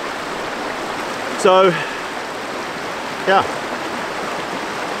 So, yeah.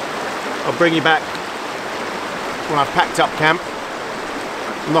 I'll bring you back when I've packed up camp.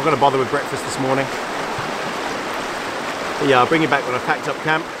 I'm not going to bother with breakfast this morning. But yeah, I'll bring you back when I've packed up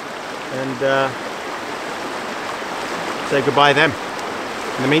camp and say goodbye then.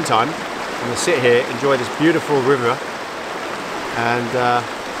 In the meantime, I'm going to sit here, enjoy this beautiful river, and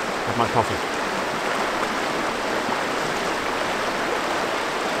have my coffee.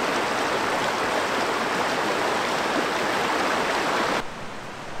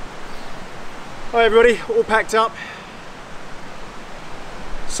 Hi everybody, all packed up.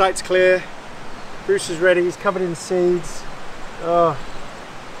 Site's clear. Bruce is ready, he's covered in seeds. Oh,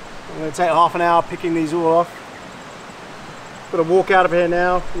 I'm going to take half an hour picking these all off. Got to walk out of here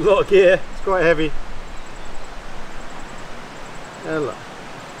now. A lot of gear, it's quite heavy. Hello.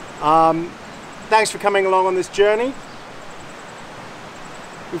 Thanks for coming along on this journey.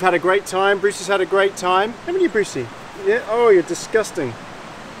 We've had a great time. Bruce has had a great time. Haven't you, Brucey? Yeah. Oh, you're disgusting.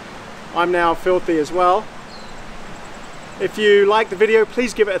 I'm now filthy as well. If you like the video,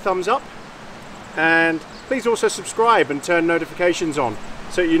 please give it a thumbs up. And please also subscribe and turn notifications on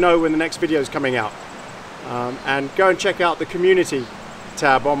so you know when the next video is coming out. And go and check out the community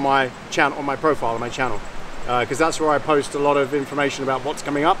tab on my channel, on my profile on my channel, because that's where I post a lot of information about what's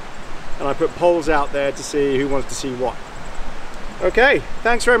coming up, and I put polls out there to see who wants to see what. Okay,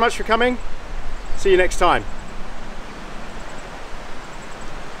 thanks very much for coming. See you next time.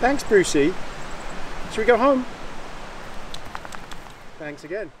 Thanks, Brucey. Should we go home? Thanks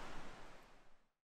again.